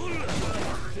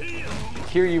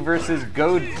 Kiryu versus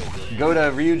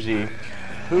Goda Ryuji.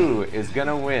 Who is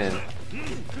gonna win?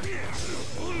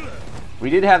 We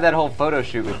did have that whole photo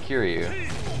shoot with Kiryu.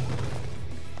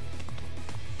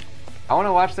 I want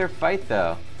to watch their fight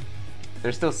though.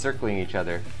 They're still circling each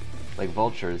other like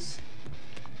vultures.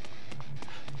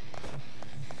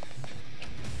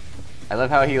 I love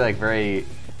how he like very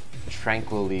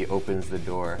tranquilly opens the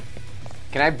door.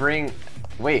 Can I bring...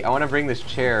 Wait, I want to bring this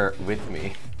chair with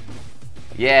me.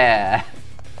 Yeah!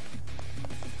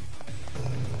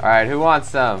 Alright, who wants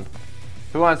some?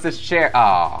 Who wants this chair?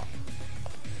 Aw.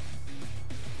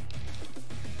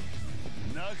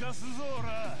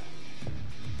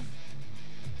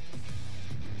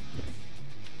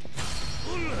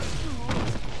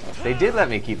 They did let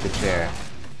me keep the chair.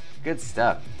 Good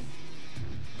stuff.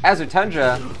 Azure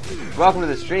Tundra, welcome to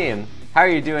the stream. How are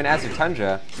you doing, Azure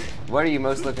Tundra? What are you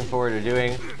most looking forward to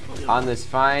doing on this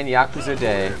fine Yakuza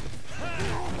day?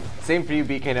 Same for you,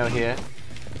 BK No here.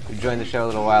 You joined the show a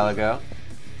little while ago.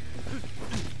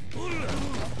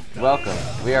 Welcome.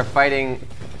 We are fighting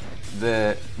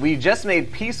the... We just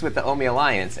made peace with the Omi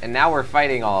Alliance, and now we're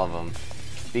fighting all of them.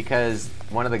 Because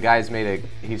one of the guys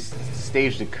he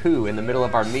staged a coup in the middle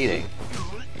of our meeting.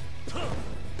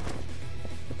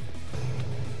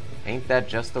 Ain't that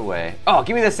just the way? Oh,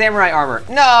 give me the samurai armor.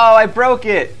 No, I broke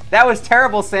it. That was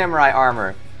terrible samurai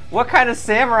armor. What kind of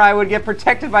samurai would get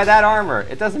protected by that armor?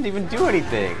 It doesn't even do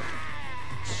anything.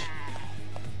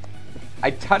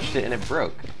 I touched it and it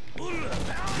broke.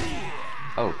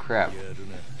 Oh, crap.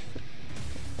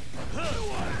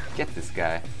 Get this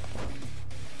guy.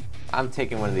 I'm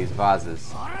taking one of these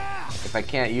vases. If I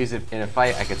can't use it in a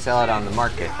fight, I could sell it on the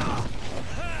market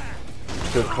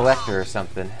to a collector or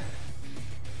something.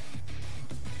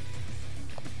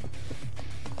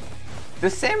 The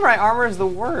samurai armor is the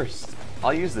worst.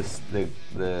 I'll use this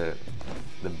the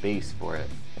base for it.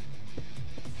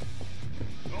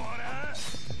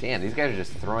 Damn, these guys are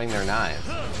just throwing their knives.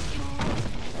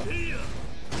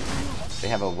 They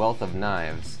have a wealth of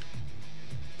knives.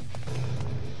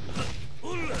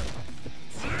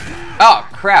 Oh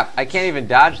crap! I can't even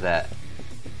dodge that.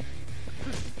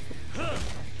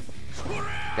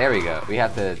 There we go. We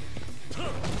have to.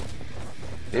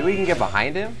 Maybe we can get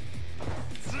behind him?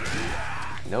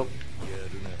 Nope.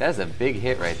 That's a big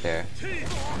hit right there.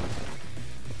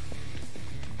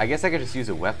 I guess I could just use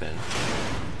a weapon.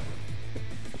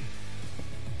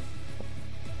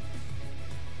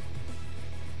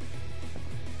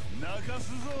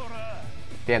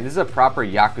 Damn, this is a proper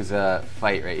Yakuza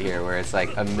fight right here, where it's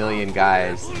like a million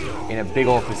guys in a big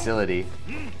old facility.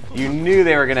 You knew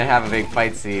they were gonna have a big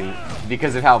fight scene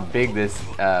because of how big this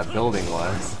building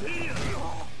was.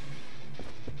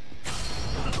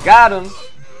 Got him!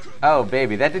 Oh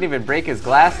baby, that didn't even break his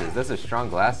glasses. Those are strong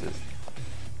glasses.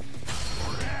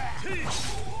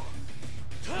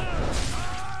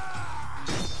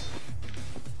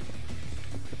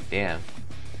 Damn.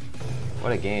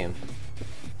 What a game.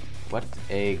 What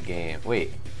a game.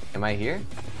 Wait, am I here?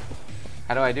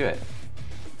 How do I do it?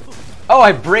 Oh,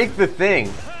 I break the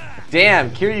thing!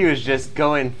 Damn, Kiryu is just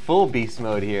going full beast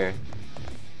mode here.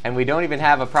 And we don't even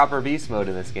have a proper beast mode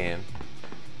in this game.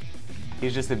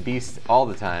 He's just a beast all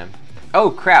the time. Oh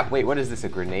crap, wait, what is this, a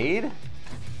grenade?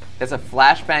 That's a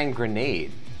flashbang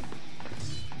grenade.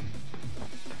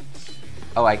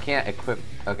 Oh, I can't equip,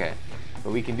 okay.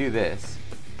 But we can do this.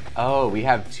 Oh, we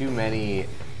have too many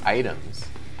items.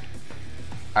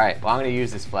 Alright, well I'm gonna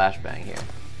use this flashbang here.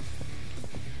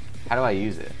 How do I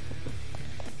use it?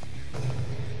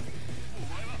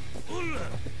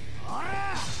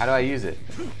 How do I use it?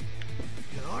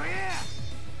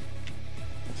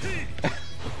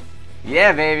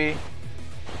 Yeah, baby!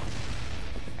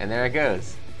 And there it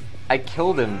goes. I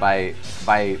killed him by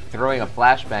throwing a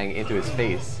flashbang into his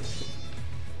face.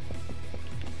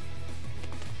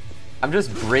 I'm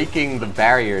just breaking the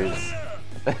barriers.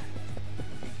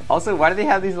 Also, why do they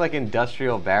have these like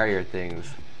industrial barrier things?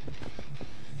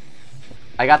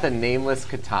 I got the nameless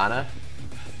katana.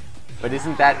 But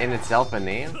isn't that in itself a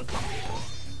name?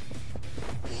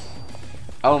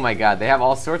 Oh my god, they have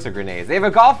all sorts of grenades. They have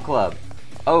a golf club!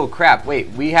 Oh crap, wait,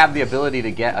 we have the ability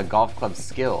to get a golf club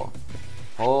skill.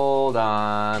 Hold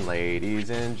on, ladies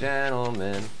and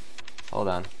gentlemen. Hold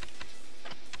on.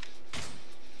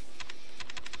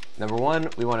 Number one,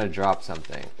 we want to drop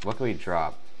something. What can we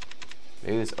drop?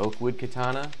 Maybe this oakwood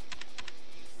katana?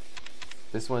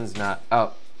 This one's not...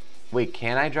 Oh, wait,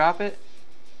 can I drop it?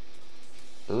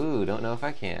 Ooh, don't know if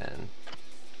I can.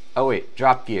 Oh wait,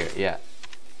 drop gear, yeah.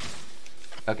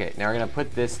 Okay, now we're gonna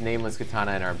put this nameless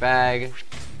katana in our bag.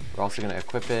 We're also gonna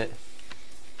equip it.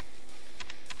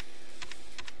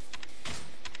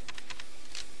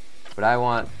 But I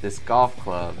want this golf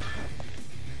club.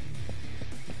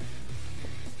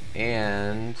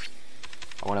 And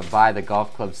I want to buy the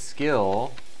golf club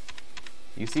skill.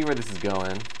 You see where this is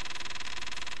going.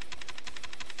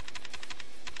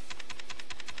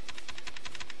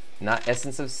 Not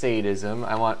essence of sadism.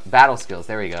 I want battle skills.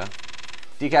 There we go.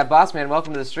 Decap Bossman,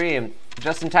 welcome to the stream.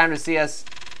 Just in time to see us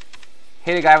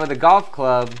hit a guy with a golf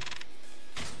club.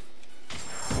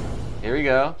 Here we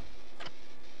go.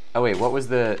 Oh wait, what was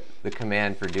the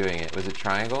command for doing it? Was it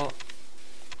triangle?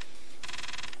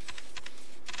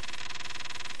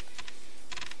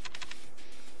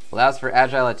 Allows for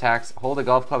agile attacks. Hold a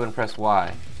golf club and press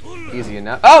Y. Easy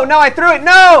enough. Oh no, I threw it!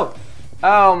 No!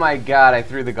 Oh my god, I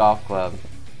threw the golf club.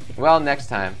 Well, next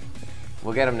time.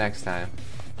 We'll get him next time.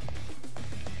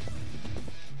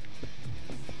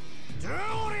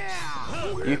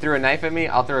 You threw a knife at me,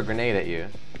 I'll throw a grenade at you.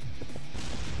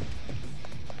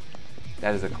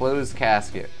 That is a closed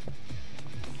casket.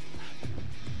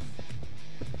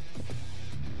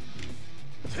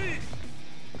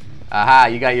 Aha,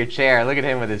 you got your chair. Look at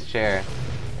him with his chair.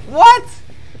 What?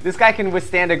 This guy can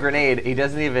withstand a grenade. He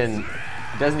doesn't even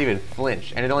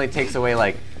flinch, and it only takes away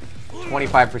like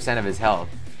 25% of his health.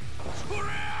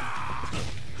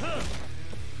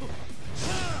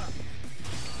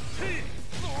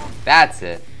 That's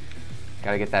it.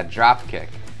 Gotta get that drop kick.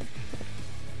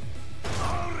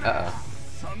 Uh-oh.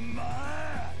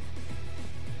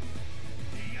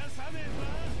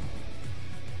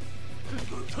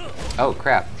 Oh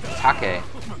crap. Take.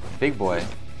 Big boy.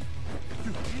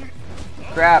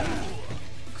 Crap.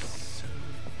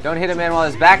 Don't hit a man while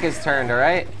his back is turned,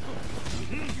 alright?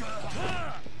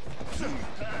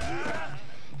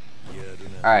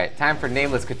 Alright, time for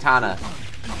Nameless Katana.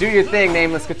 Do your thing,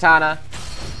 Nameless Katana.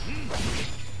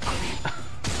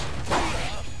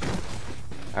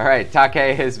 Alright,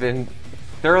 Take has been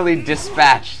thoroughly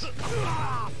dispatched.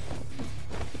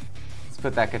 Let's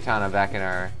put that katana back in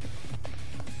our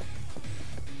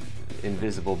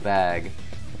invisible bag.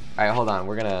 Alright, hold on.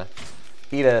 We're gonna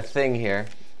eat a thing here.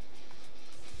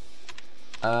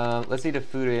 Let's eat a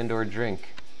food and or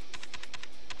drink.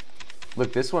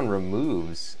 Look, this one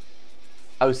removes.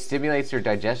 Oh, stimulates your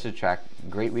digestive tract,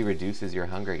 greatly reduces your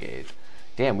hunger gauge.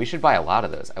 Damn, we should buy a lot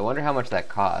of those. I wonder how much that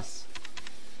costs.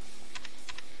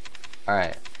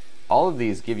 Alright. All of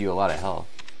these give you a lot of health.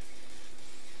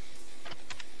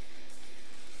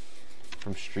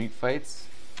 From street fights.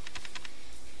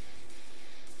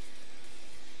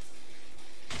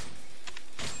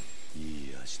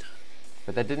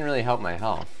 But that didn't really help my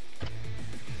health.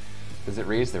 Does it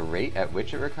raise the rate at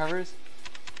which it recovers?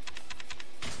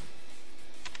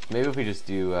 Maybe if we just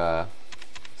do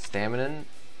stamina.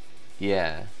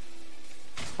 Yeah.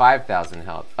 5,000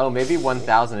 health. Oh, maybe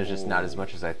 1,000 is just not as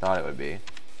much as I thought it would be.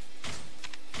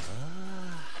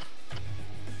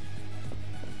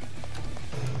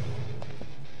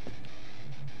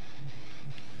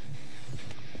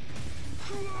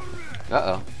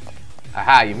 Uh-oh.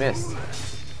 Aha, you missed.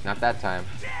 Not that time.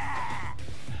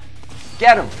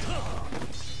 Get him!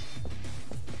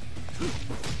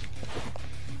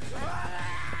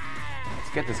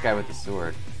 Let's get this guy with the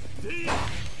sword.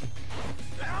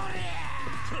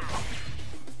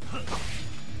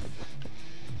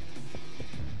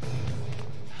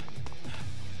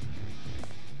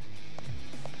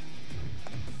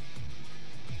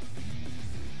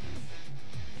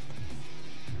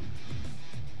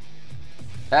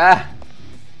 Ah!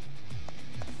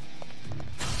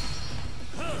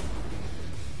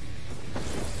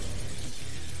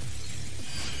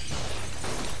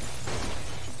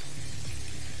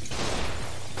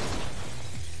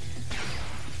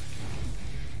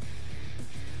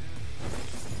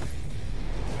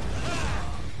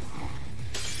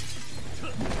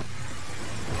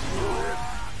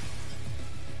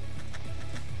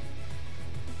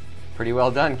 Pretty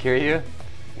well done, Kiryu.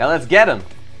 Now let's get him!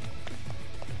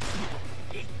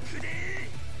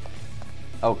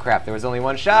 Oh crap, there was only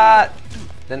one shot!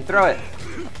 Then throw it!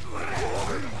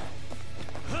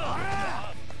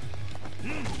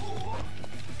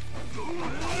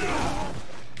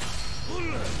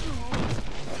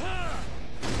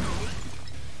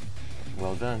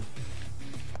 Well done.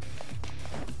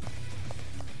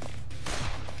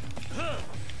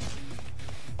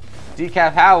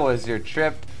 Decaf, how was your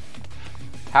trip?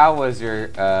 How was your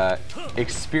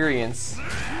experience?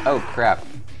 Oh crap,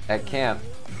 at camp.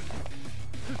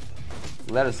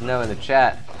 Let us know in the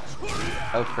chat.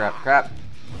 Oh crap, crap.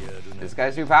 This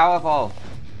guy's too powerful.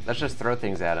 Let's just throw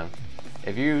things at him.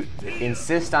 If you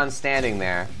insist on standing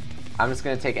there, I'm just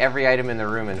gonna take every item in the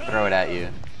room and throw it at you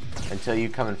until you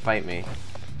come and fight me.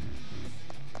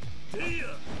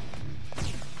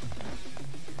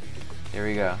 Here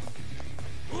we go.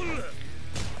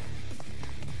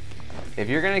 If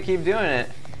you're gonna keep doing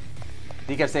it,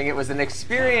 he kept saying it was an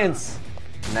experience.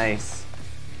 Nice.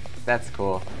 That's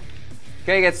cool.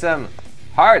 Gonna get some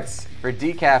hearts for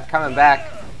Decaf coming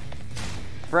back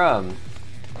from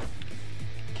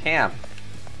camp.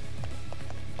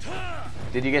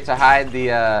 Did you get to hide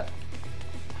the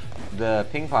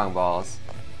ping pong balls?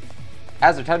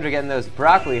 Hazard Tundra getting those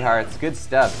broccoli hearts. Good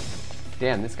stuff.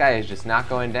 Damn, this guy is just not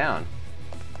going down.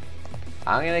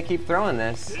 I'm gonna keep throwing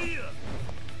this.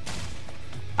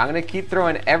 I'm gonna keep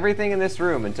throwing everything in this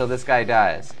room until this guy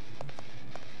dies.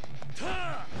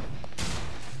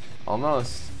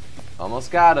 Almost.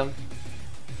 Almost got him.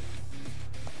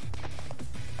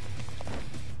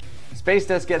 Space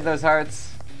Dust getting those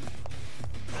hearts.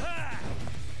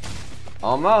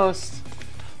 Almost.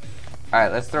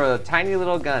 Alright, let's throw a tiny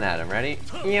little gun at him. Ready?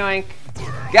 Yoink.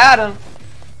 Got him!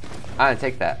 I'm gonna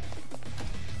take that.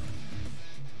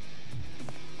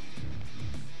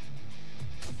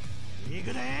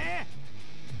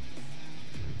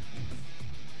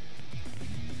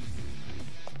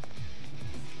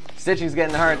 Stitching's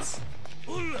getting the hearts.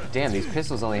 Damn, these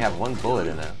pistols only have one bullet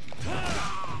in them.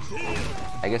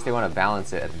 I guess they want to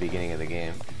balance it at the beginning of the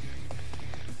game.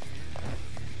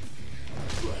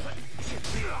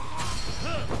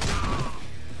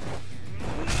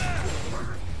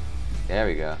 There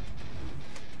we go.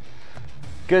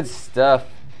 Good stuff.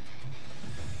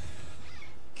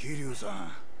 Kiryu-san,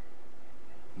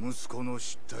 息子の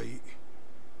失態、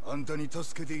あんたに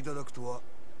助けていただくとは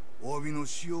お詫びの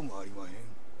しようもありまへん。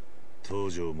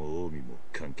東条も近江も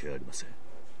関係ありません。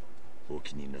お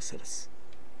気になさらず。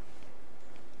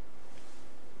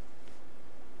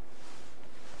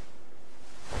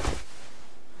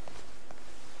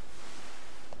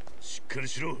しっかり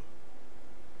しろ。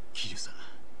桐生さん、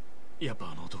やっ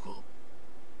ぱあの男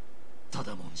た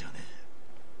だもんじゃねえ。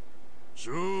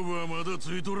勝負はまだつ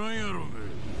いとらんやろが。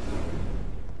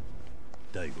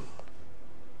大悟、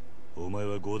お前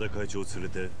は合田会長を連れ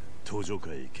て登場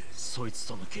会へ行け。そいつ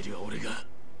との蹴りは俺が。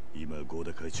今合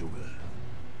田会長が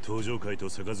登場会と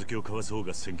杯を交わす方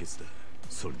が先決だ。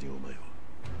それにお前を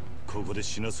ここで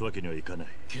死なすわけにはいかない。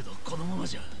けどこのまま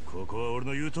じゃ。ここは俺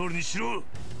の言う通りにしろ。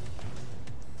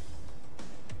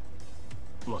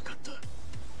分かった。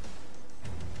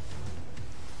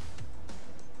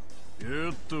や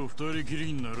っと二人き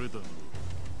りになれたの。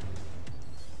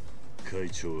会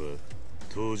長は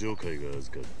登場会が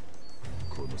預かる。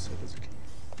この杯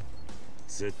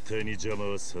絶対に邪魔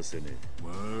はさせねえ。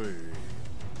まあ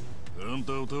あん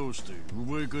たを倒して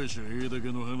奪い返しゃええだ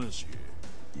けの話。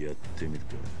やってみる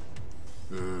か。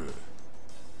ああ、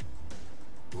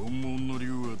本物の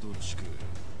竜はどっちか。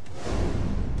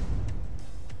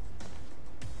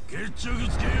決着つけようや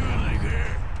ないか。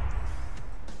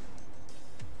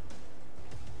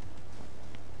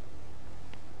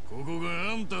ここ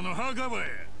があんたの墓場や。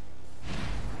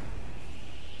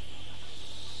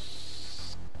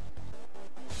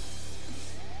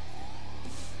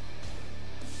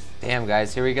Damn,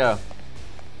 guys, here we go.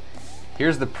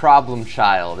 Here's the problem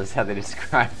child, is how they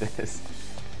describe this.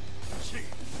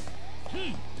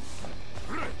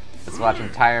 Let's watch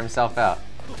him tire himself out.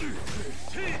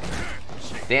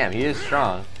 Damn, he is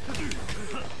strong.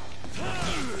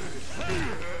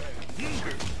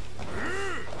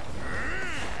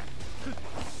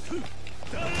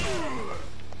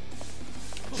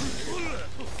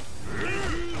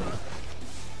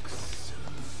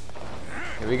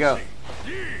 Here we go.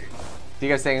 So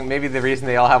you guys saying maybe the reason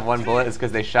they all have one bullet is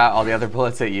because they shot all the other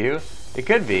bullets at you? It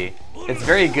could be. It's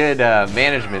very good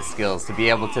management skills to be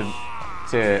able to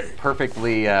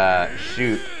perfectly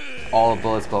shoot all the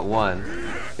bullets but one.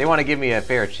 They want to give me a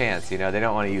fair chance, you know. They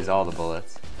don't want to use all the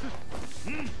bullets.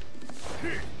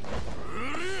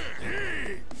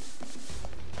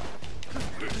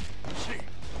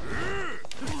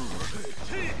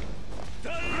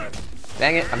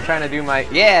 Dang it, I'm trying to do my...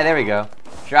 Yeah, there we go.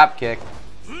 Drop kick.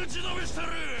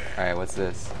 Alright, what's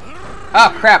this?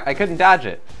 Oh, crap! I couldn't dodge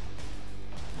it.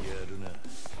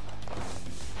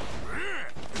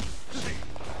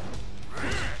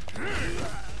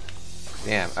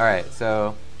 Damn, alright,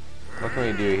 so... What can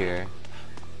we do here?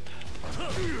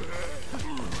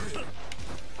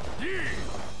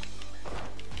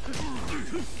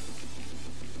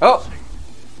 Oh!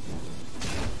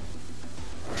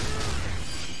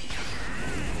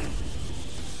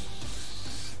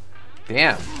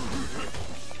 Damn.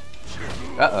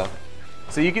 Uh-oh.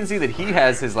 So you can see that he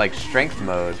has his, like, strength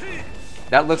mode.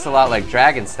 That looks a lot like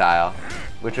dragon style,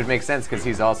 which would make sense because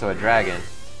he's also a dragon.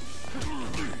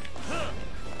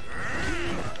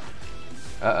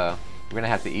 Uh-oh. We're gonna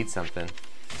have to eat something.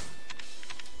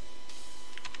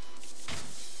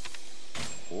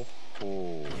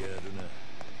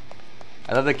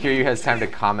 I love that Kiryu has time to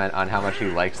comment on how much he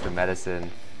likes the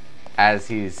medicine as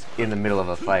he's in the middle of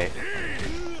a fight.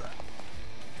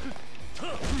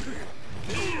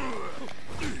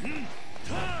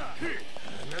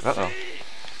 Uh-oh.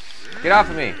 Get off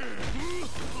of me!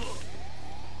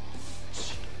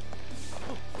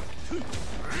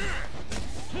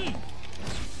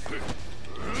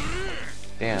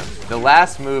 Damn. The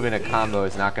last move in a combo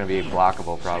is not going to be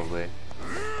blockable, probably.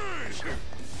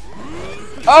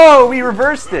 Oh! We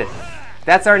reversed it!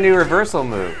 That's our new reversal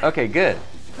move. Okay, good.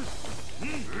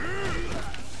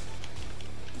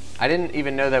 I didn't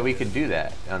even know that we could do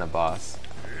that on a boss.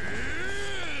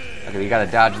 Okay, we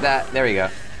gotta dodge that. There we go.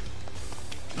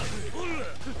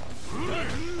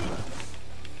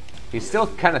 He's still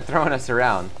kind of throwing us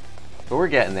around, but we're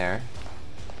getting there.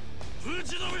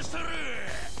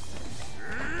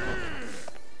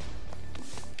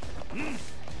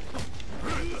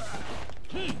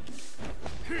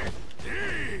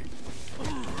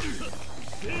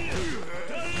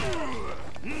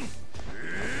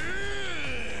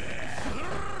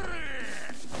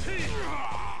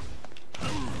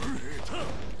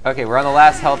 Okay, we're on the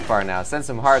last health bar now. Send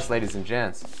some hearts, ladies and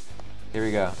gents. Here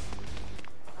we go.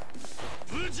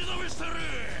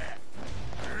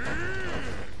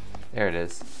 There it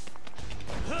is.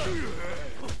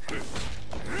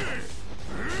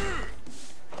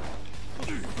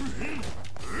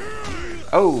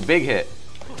 Oh, big hit.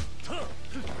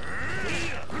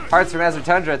 Hearts from Azure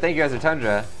Tundra. Thank you, Azure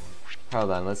Tundra. Hold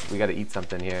on, we gotta eat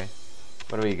something here.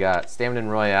 What do we got? Stamina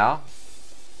Royale.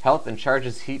 Health and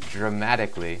charges heat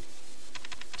dramatically.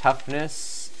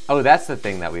 Toughness. Oh, that's the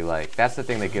thing that we like. That's the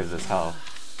thing that gives us health.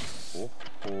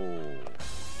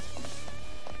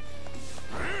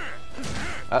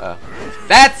 Uh-oh.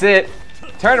 That's it!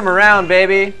 Turn him around,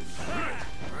 baby!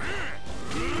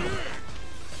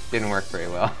 Didn't work very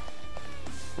well.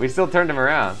 We still turned him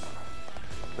around.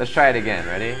 Let's try it again.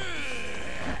 Ready?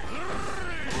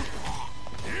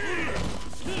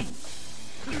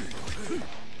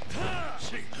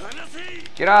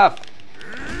 Get off!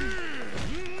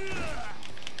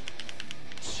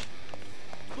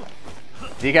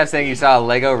 D kept saying you saw a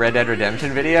Lego Red Dead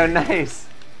Redemption video? Nice!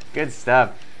 Good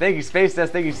stuff. Thank you, Space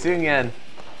Dust. Thank you, Sunyan,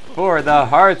 for the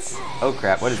hearts. Oh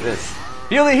crap, what is this?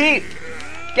 Feel the heat!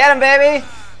 Get him, baby!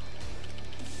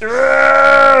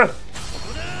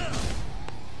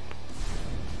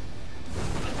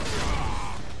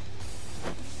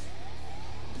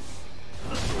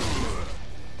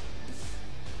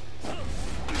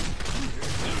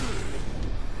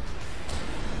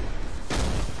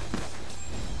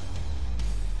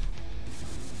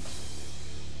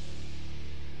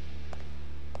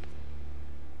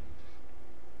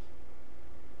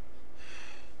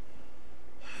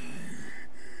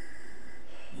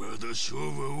勝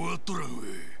負は終わっとらんわ。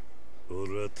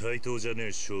俺は対等じゃねえ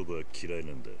勝負は嫌い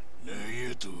なんだ。なん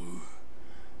やと。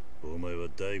お前は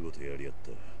大悟とやり合っ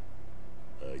た。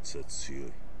あいつは強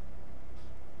い。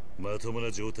まとも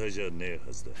な状態じゃねえ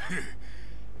はずだ。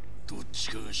どっち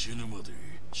かが死ぬまで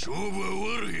勝負は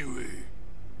終わらへんわ。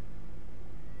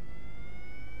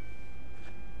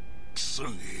くそげ。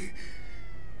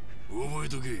覚え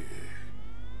とけ。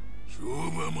勝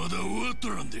負はまだ終わっと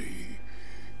らんで。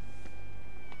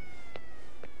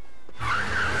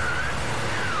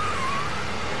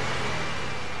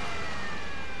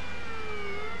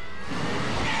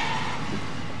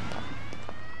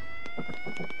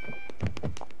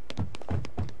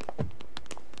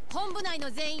本部内の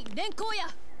全員連行や。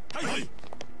はいはい。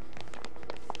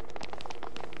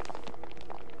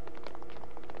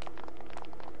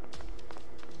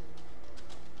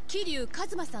桐生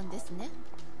一馬さんですね。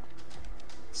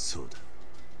そうだ。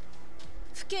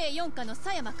府警4課の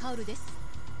佐山薫です。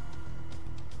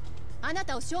あな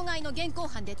たを傷害の現行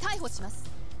犯で逮捕します。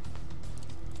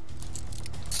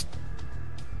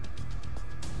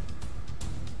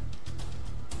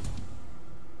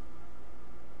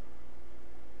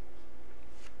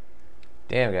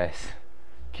Damn, guys.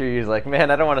 Kiryu's like,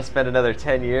 man, I don't want to spend another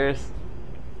 10 years.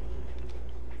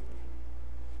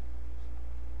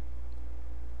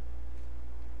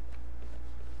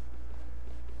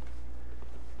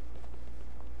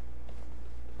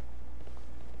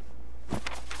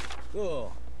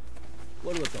 Oh,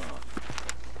 悪かったな。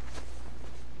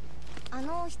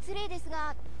失礼です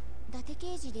が、伊達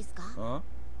刑事ですか？あ？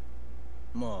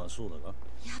まあそうだが。や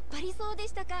っぱりそうで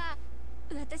したか。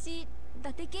私、伊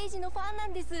達刑事のファンな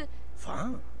んです。ファ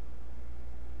ン？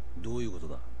どういうこと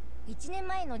だ？1年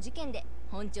前の事件で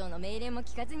本庁の命令も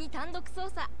聞かずに単独捜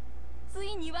査。つ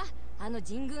いには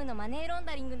神宮のマネーロン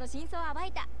ダリングの真相を暴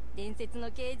いた伝説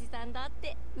の刑事さんだっ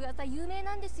て噂有名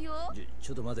なんですよ。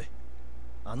ちょっと待て。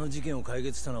事件を解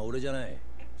決したのは俺じゃない。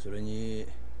それに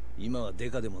今はデ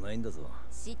カでもないんだぞ。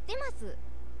知ってます。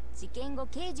事件後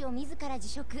刑事を自ら辞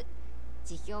職、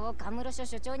辞表をカムロ署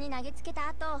署長に投げつけた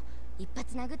後一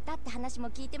発殴ったって話も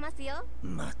聞いてますよ。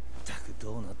まったく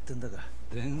どうなってんだか。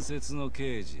伝説の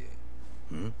刑事。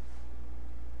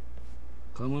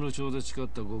カムロ町で誓っ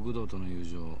た極道との友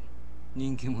情、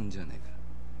人気者じゃね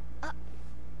えか。あ、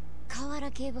河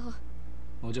原警部補。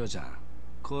お嬢ちゃん、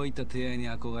こういった提案に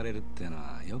憧れるっての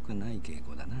は良くない傾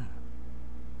向だな。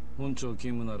本庁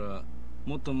勤務なら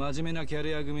もっと真面目なキャ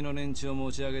リア組の連中を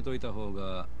持ち上げといた方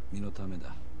が身のためだ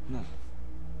な。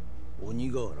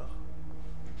鬼瓦、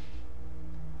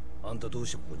あんたどう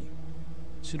してここに？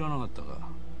知らなかったか。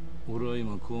俺は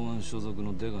今公安所属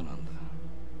のデカなんだ。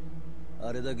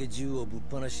あれだけ銃をぶっ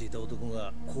放していた男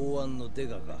が公安のデ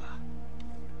カか。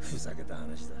ふざけた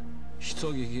話だ。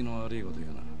人聞きの悪いこと言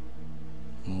うな。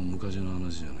もう昔の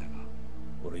話じゃないか。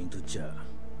俺にとっちゃ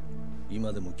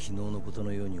今でも昨日のこと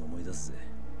のように思い出すぜ。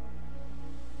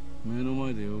目の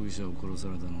前で容疑者を殺さ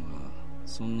れたのが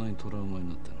そんなにトラウマに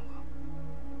なったの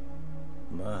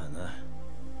か。まあな。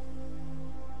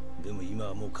でも今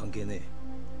はもう関係ねえ。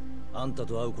あんた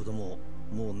と会うことも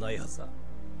もうないはずだ。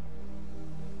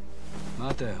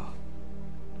待てよ。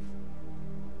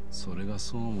それが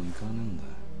そうもいかねえんだ。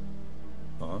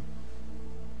あ？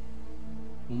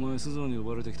お前須蔵に呼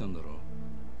ばれてきたんだろ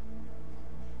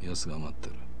う。奴が待って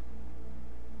る。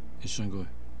一緒に来い。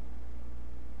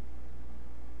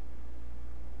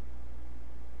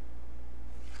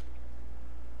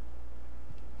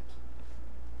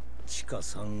地下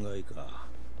3階か。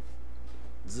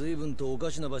随分とおか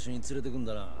しな場所に連れてくん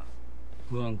だな。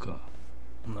不安か。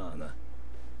まあな。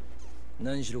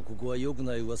何しろここは良く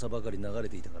ない噂ばかり流れ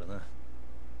ていたからな。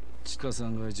地下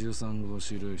3階13号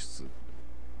資料室。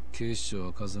警視庁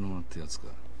は風の間ってやつか。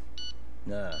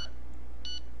なあ、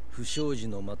不祥事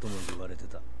の間とも言われて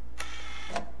た。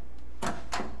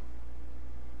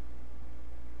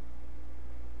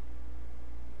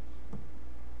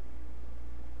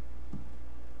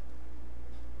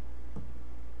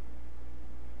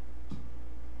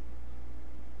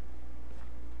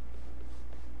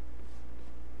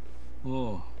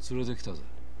おう、連れてきたぜ。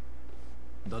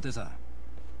伊達さん、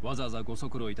わざわざご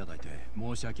足労いただいて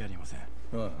申し訳ありません。あ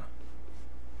あ、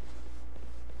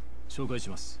紹介し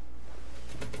ます。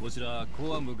こちら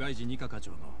公安部外事二課課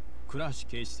長の倉橋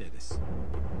警視正です。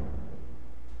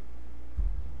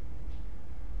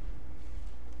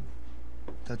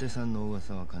伊達さんの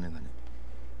噂は金がね。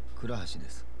倉橋で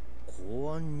す。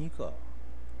公安二課。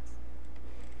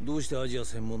どうしてアジア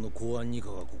専門の公安二課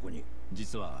がここに？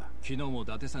実は昨日も伊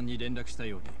達さんに連絡した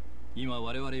ように、今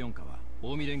我々4課は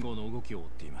近江連合の動きを追っ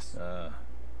ています。ああ、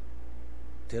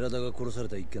寺田が殺され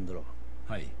た一件だろ。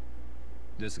はい。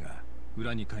ですが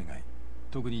裏に海外、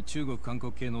特に中国韓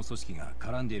国系の組織が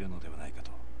絡んでいるのではないか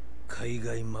と。海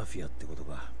外マフィアってこと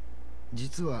か。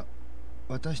実は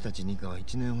私たち二課は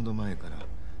1年ほど前から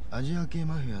アジア系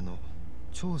マフィアの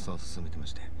調査を進めてま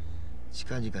して、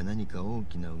近々何か大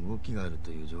きな動きがある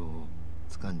という情報を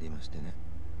掴んでいましてね。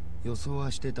予想は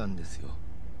してたんですよ。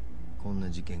こんな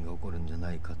事件が起こるんじゃ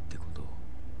ないかってことを。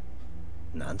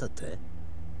なんだって？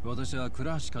私は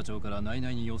倉橋課長から内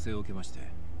々に要請を受けまして、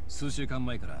数週間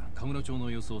前からカムロ町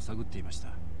の様子を探っていました。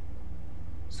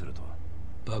すると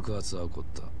爆発は起こっ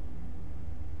た。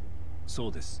そ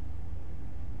うです。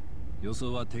予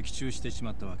想は的中してし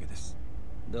まったわけです。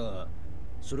だが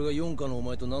それが4課のお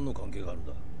前と何の関係があるん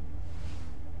だ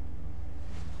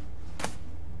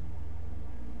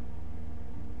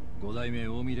？5代目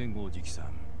近江連合直参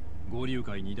合流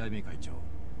会2代目会長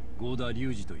合田隆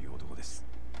二という男です。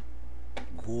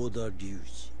合田隆二。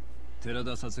寺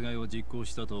田殺害を実行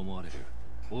したと思われる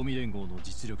近江連合の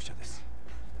実力者です。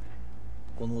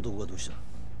この男がどうした？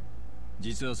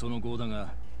実はその合田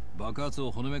が爆発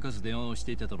をほのめかす電話をし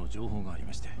ていたとの情報があり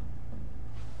まして。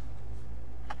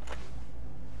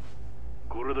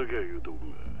これだけは言うとく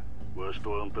が、わし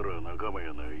とあんたらは仲間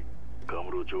やない。カ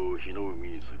ムロ町を火の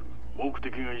海にする目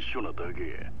的が一緒なだけ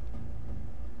や。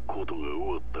ことが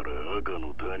終わったら赤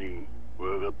の他人、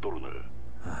分かっとるな。は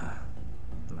あ、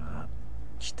まあ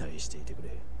期待していてく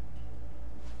れ。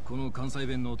この関西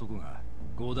弁の男が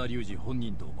合田隆二本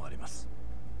人と思われます。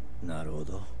なるほ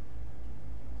ど。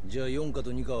じゃあ4課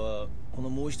と2課はこの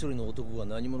もう一人の男が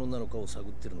何者なのかを探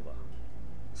ってるのか？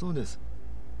そうです。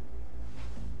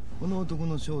この男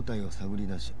の正体を探り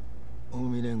出し、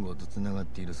近江連合とつながっ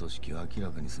ている組織を明ら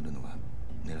かにするのが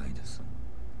狙いです。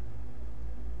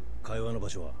会話の場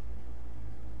所は？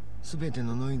全て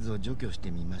のノイズを除去し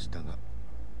てみましたが、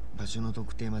場所の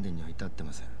特定までには至って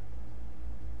ませ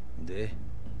ん。で、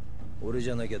俺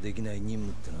じゃなきゃできない任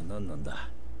務ってのは何なんだ？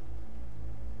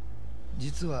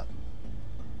実は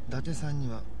伊達さん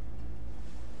には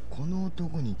この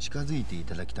男に近づいてい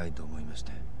ただきたいと思いまし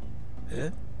て。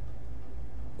え？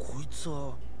こいつ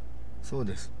は？そう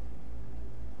です。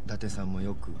伊達さんも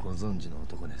よくご存知の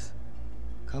男です。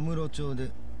カムロ町で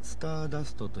スターダ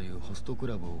ストというホストク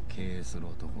ラブを経営する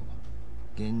男、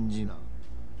源氏名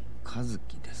和樹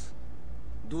です。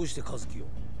どうして和樹を？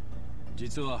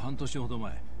実は半年ほど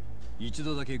前、一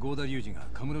度だけ合田隆二が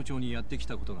カムロ町にやってき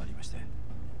たことがありまして、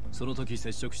その時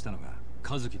接触したのが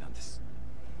和樹なんです。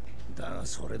だが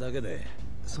それだけで？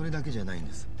それだけじゃないん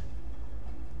です。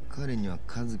彼には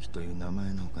和樹という名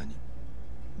前の他に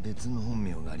別の本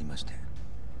名がありまして。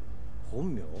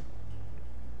本名？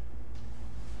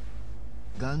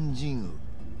鑑真宇。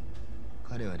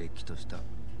彼はれっきとした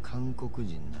韓国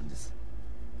人なんです。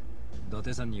伊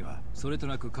達さんにはそれと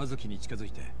なく和樹に近づ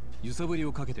いて揺さぶり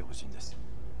をかけてほしいんです。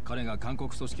彼が韓国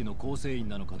組織の構成員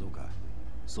なのかどうか、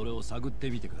それを探っ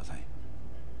てみてください。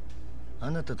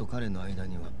あなたと彼の間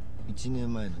には1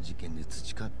年前の事件で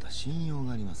培った信用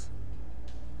があります。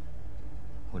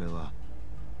これは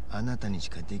あなたにし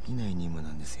かできない任務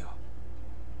なんですよ。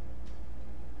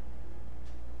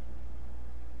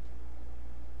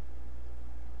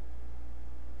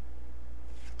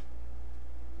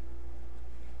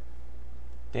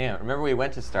Damn, remember we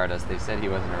went to Stardust, they said he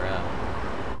wasn't around.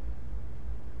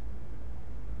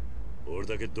 俺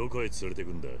だけどこへ連れてく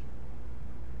んだ？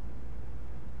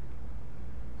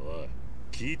おい、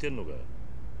聞いてんのか？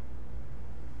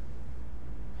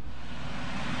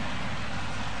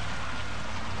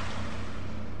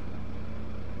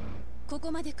こ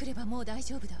こまで来ればもう大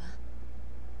丈夫だわ。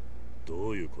ど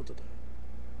ういうことだ？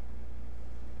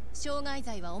傷害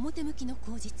罪は表向きの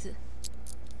口実。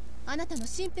あなたの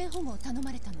身辺保護を頼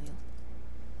まれたのよ。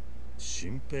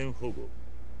身辺保護？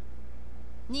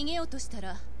逃げようとした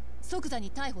ら即座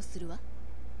に逮捕するわ。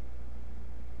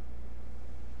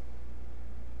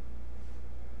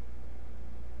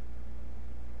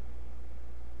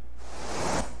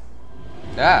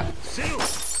ああ。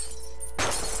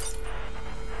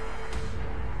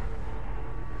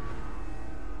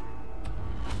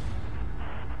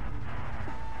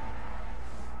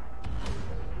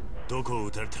どこを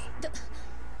撃たれた？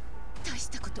大し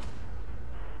たこと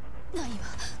ないわ。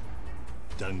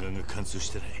弾丸が貫通し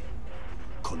てない。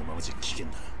このままじゃ危険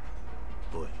だ。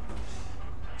おい、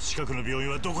近くの病院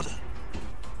はどこだ？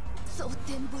蒼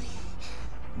天堀。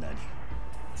何？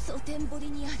蒼天堀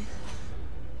にある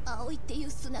葵っていう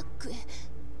スナックへ。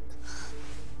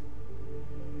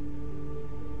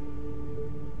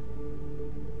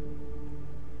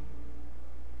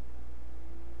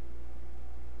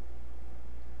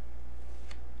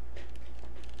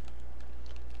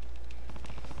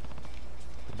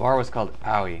The bar was called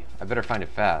Owie. I better find it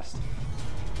fast.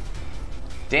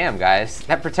 Damn, guys,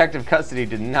 that protective custody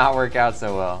did not work out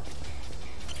so well.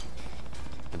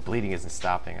 The bleeding isn't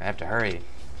stopping. I have to hurry.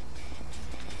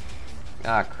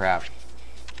 Ah, crap.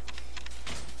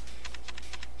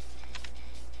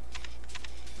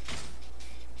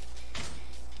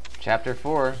 Chapter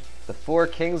 4, The Four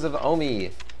Kings of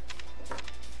Omi.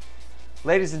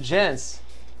 Ladies and gents,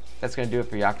 that's going to do it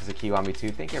for Yakuza Kiwami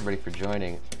 2. Thank you everybody for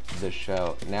joining the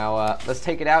show. Now, let's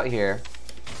take it out here,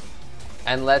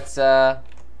 and let's get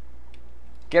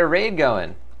a raid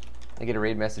going. I get a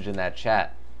raid message in that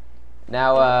chat.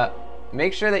 Now,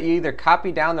 make sure that you either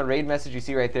copy down the raid message you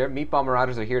see right there, Meatball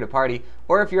Marauders are here to party,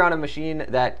 or if you're on a machine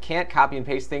that can't copy and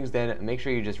paste things, then make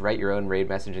sure you just write your own raid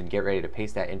message and get ready to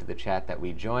paste that into the chat that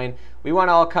we join. We want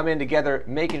to all come in together,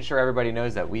 making sure everybody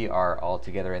knows that we are all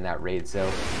together in that raid,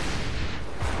 so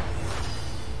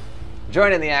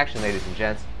join in the action, ladies and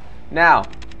gents. Now,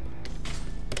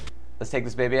 let's take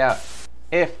this baby out.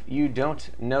 If you don't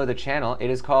know the channel, it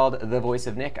is called The Voice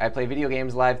of Nick. I play video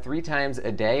games live 3 times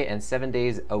a day and 7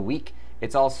 days a week.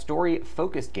 It's all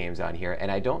story-focused games on here, and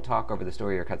I don't talk over the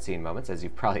story or cutscene moments, as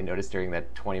you've probably noticed during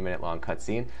that 20-minute-long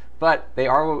cutscene, but they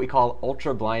are what we call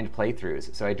ultra-blind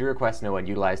playthroughs, so I do request no one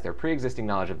utilize their pre-existing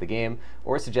knowledge of the game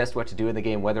or suggest what to do in the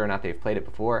game whether or not they've played it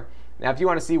before. Now, if you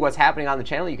want to see what's happening on the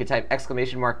channel, you can type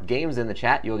 !games in the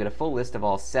chat. You'll get a full list of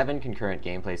all 7 concurrent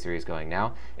gameplay series going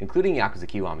now, including Yakuza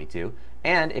Kiwami 2.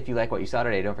 And if you like what you saw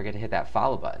today, don't forget to hit that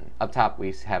follow button. Up top,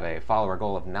 we have a follower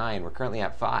goal of 9. We're currently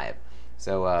at 5.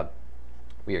 So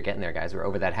we are getting there, guys. We're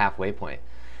over that halfway point.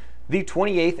 The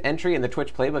 28th entry in the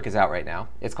Twitch playbook is out right now.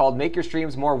 It's called Make Your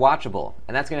Streams More Watchable,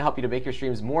 and that's going to help you to make your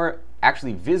streams more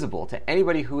actually visible to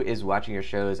anybody who is watching your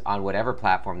shows on whatever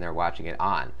platform they're watching it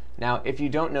on. Now, if you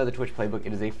don't know the Twitch playbook,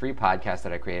 it is a free podcast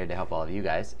that I created to help all of you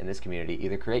guys in this community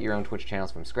either create your own Twitch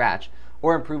channels from scratch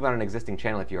or improve on an existing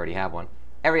channel if you already have one.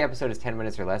 Every episode is 10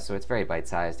 minutes or less, so it's very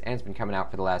bite-sized, and it's been coming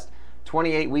out for the last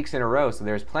 28 weeks in a row, so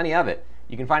there's plenty of it.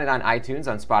 You can find it on iTunes,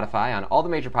 on Spotify, on all the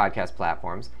major podcast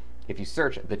platforms if you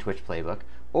search the Twitch playbook,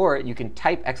 or you can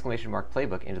type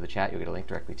 !playbook into the chat. You'll get a link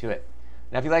directly to it.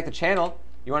 Now, if you like the channel,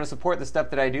 you want to support the stuff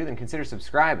that I do, then consider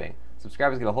subscribing.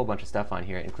 Subscribers get a whole bunch of stuff on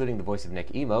here, including the Voice of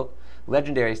Nick emote,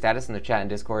 legendary status in the chat and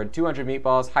Discord, 200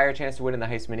 meatballs, higher chance to win in the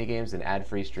heist minigames, and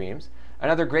ad-free streams.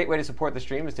 Another great way to support the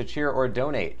stream is to cheer or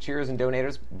donate. Cheers and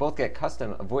donators both get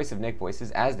custom Voice of Nick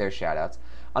voices as their shoutouts.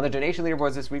 On the donation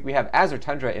leaderboards this week, we have Azure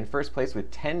Tundra in first place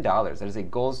with $10. That is a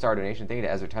gold star donation. Thank you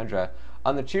to Azure Tundra.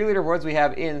 On the cheerleader boards, we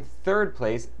have in third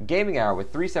place Gaming Hour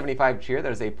with 375 cheer.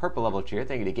 That is a purple level cheer.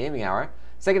 Thank you to Gaming Hour.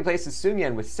 Second place is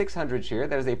Sungyen with 600 cheer.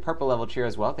 That is a purple level cheer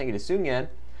as well. Thank you to Sungyen.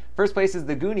 First place is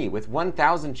The Goonie with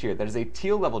 1,000 cheer. That is a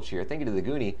teal level cheer. Thank you to The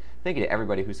Goonie. Thank you to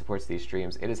everybody who supports these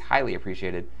streams. It is highly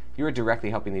appreciated. You are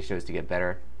directly helping these shows to get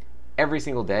better. Every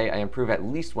single day, I improve at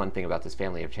least one thing about this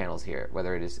family of channels here,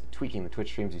 whether it is tweaking the Twitch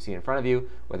streams you see in front of you,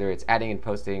 whether it's adding and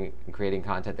posting and creating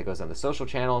content that goes on the social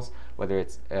channels, whether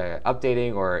it's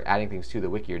updating or adding things to the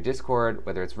wiki or Discord,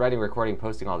 whether it's writing, recording,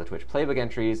 posting all the Twitch playbook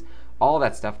entries. All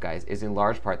that stuff, guys, is in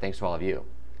large part thanks to all of you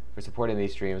for supporting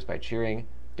these streams by cheering,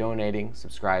 donating,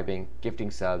 subscribing,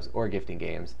 gifting subs, or gifting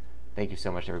games. Thank you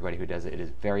so much to everybody who does it. It is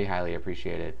very highly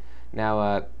appreciated.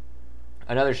 Now,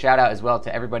 another shout out as well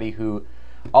to everybody who,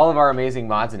 all of our amazing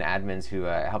mods and admins who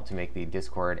help to make the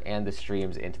Discord and the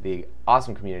streams into the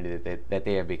awesome community that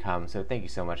they have become. So thank you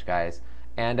so much, guys.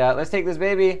 And let's take this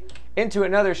baby into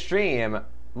another stream.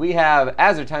 We have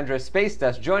Azure Tundra, Space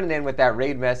Dust joining in with that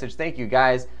raid message. Thank you,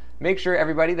 guys. Make sure,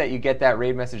 everybody, that you get that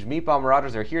raid message. Meatball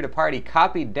Marauders are here to party,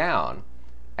 copied down.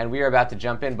 And we are about to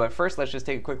jump in. But first, let's just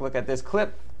take a quick look at this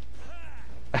clip.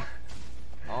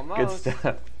 Almost. Good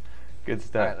stuff. Good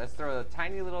stuff. All right, let's throw a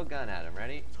tiny little gun at him.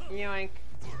 Ready? Yoink.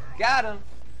 Got him.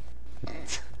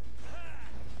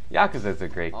 Yakuza's a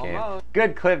great game.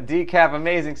 Good clip, Decaf.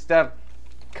 Amazing stuff.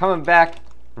 Coming back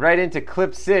right into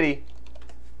Clip City.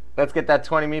 Let's get that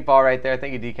 20 meatball right there.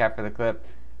 Thank you, Decaf, for the clip.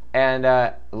 And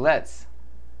let's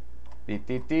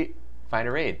find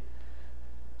a raid.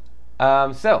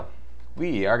 So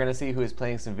we are going to see who is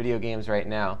playing some video games right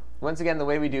now. Once again, the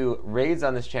way we do raids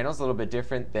on this channel is a little bit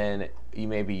different than you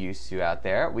may be used to out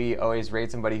there. We always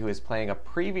raid somebody who is playing a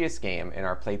previous game in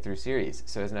our playthrough series,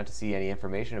 so as not to see any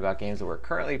information about games that we're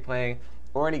currently playing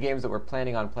or any games that we're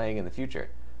planning on playing in the future.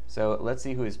 So let's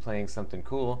see who is playing something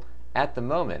cool at the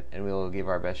moment, and we will give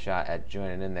our best shot at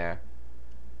joining in there.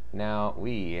 Now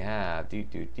we have a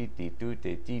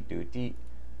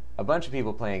bunch of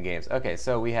people playing games. Okay,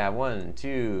 so we have 1,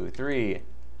 2, 3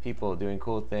 people doing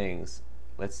cool things.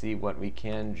 Let's see what we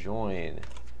can join.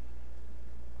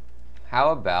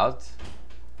 How about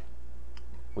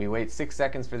we wait 6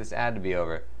 seconds for this ad to be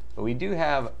over? But we do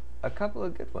have a couple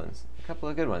of good ones.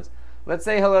 Let's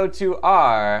say hello to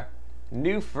our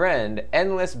new friend,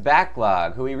 Endless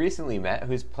Backlog, who we recently met,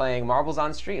 who's playing Marbles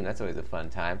on stream. That's always a fun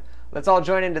time. Let's all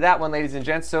join into that one, ladies and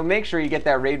gents. So make sure you get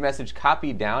that raid message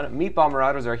copied down. Meatball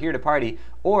Marauders are here to party.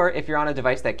 Or if you're on a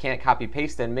device that can't copy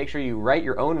paste, then make sure you write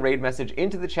your own raid message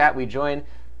into the chat we join.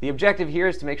 The objective here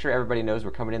is to make sure everybody knows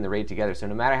we're coming in the raid together. So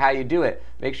no matter how you do it,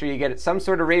 make sure you get some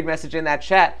sort of raid message in that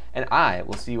chat, and I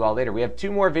will see you all later. We have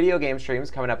 2 more video game streams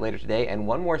coming up later today, and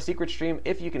 1 more secret stream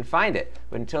if you can find it.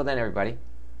 But until then, everybody,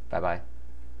 bye-bye.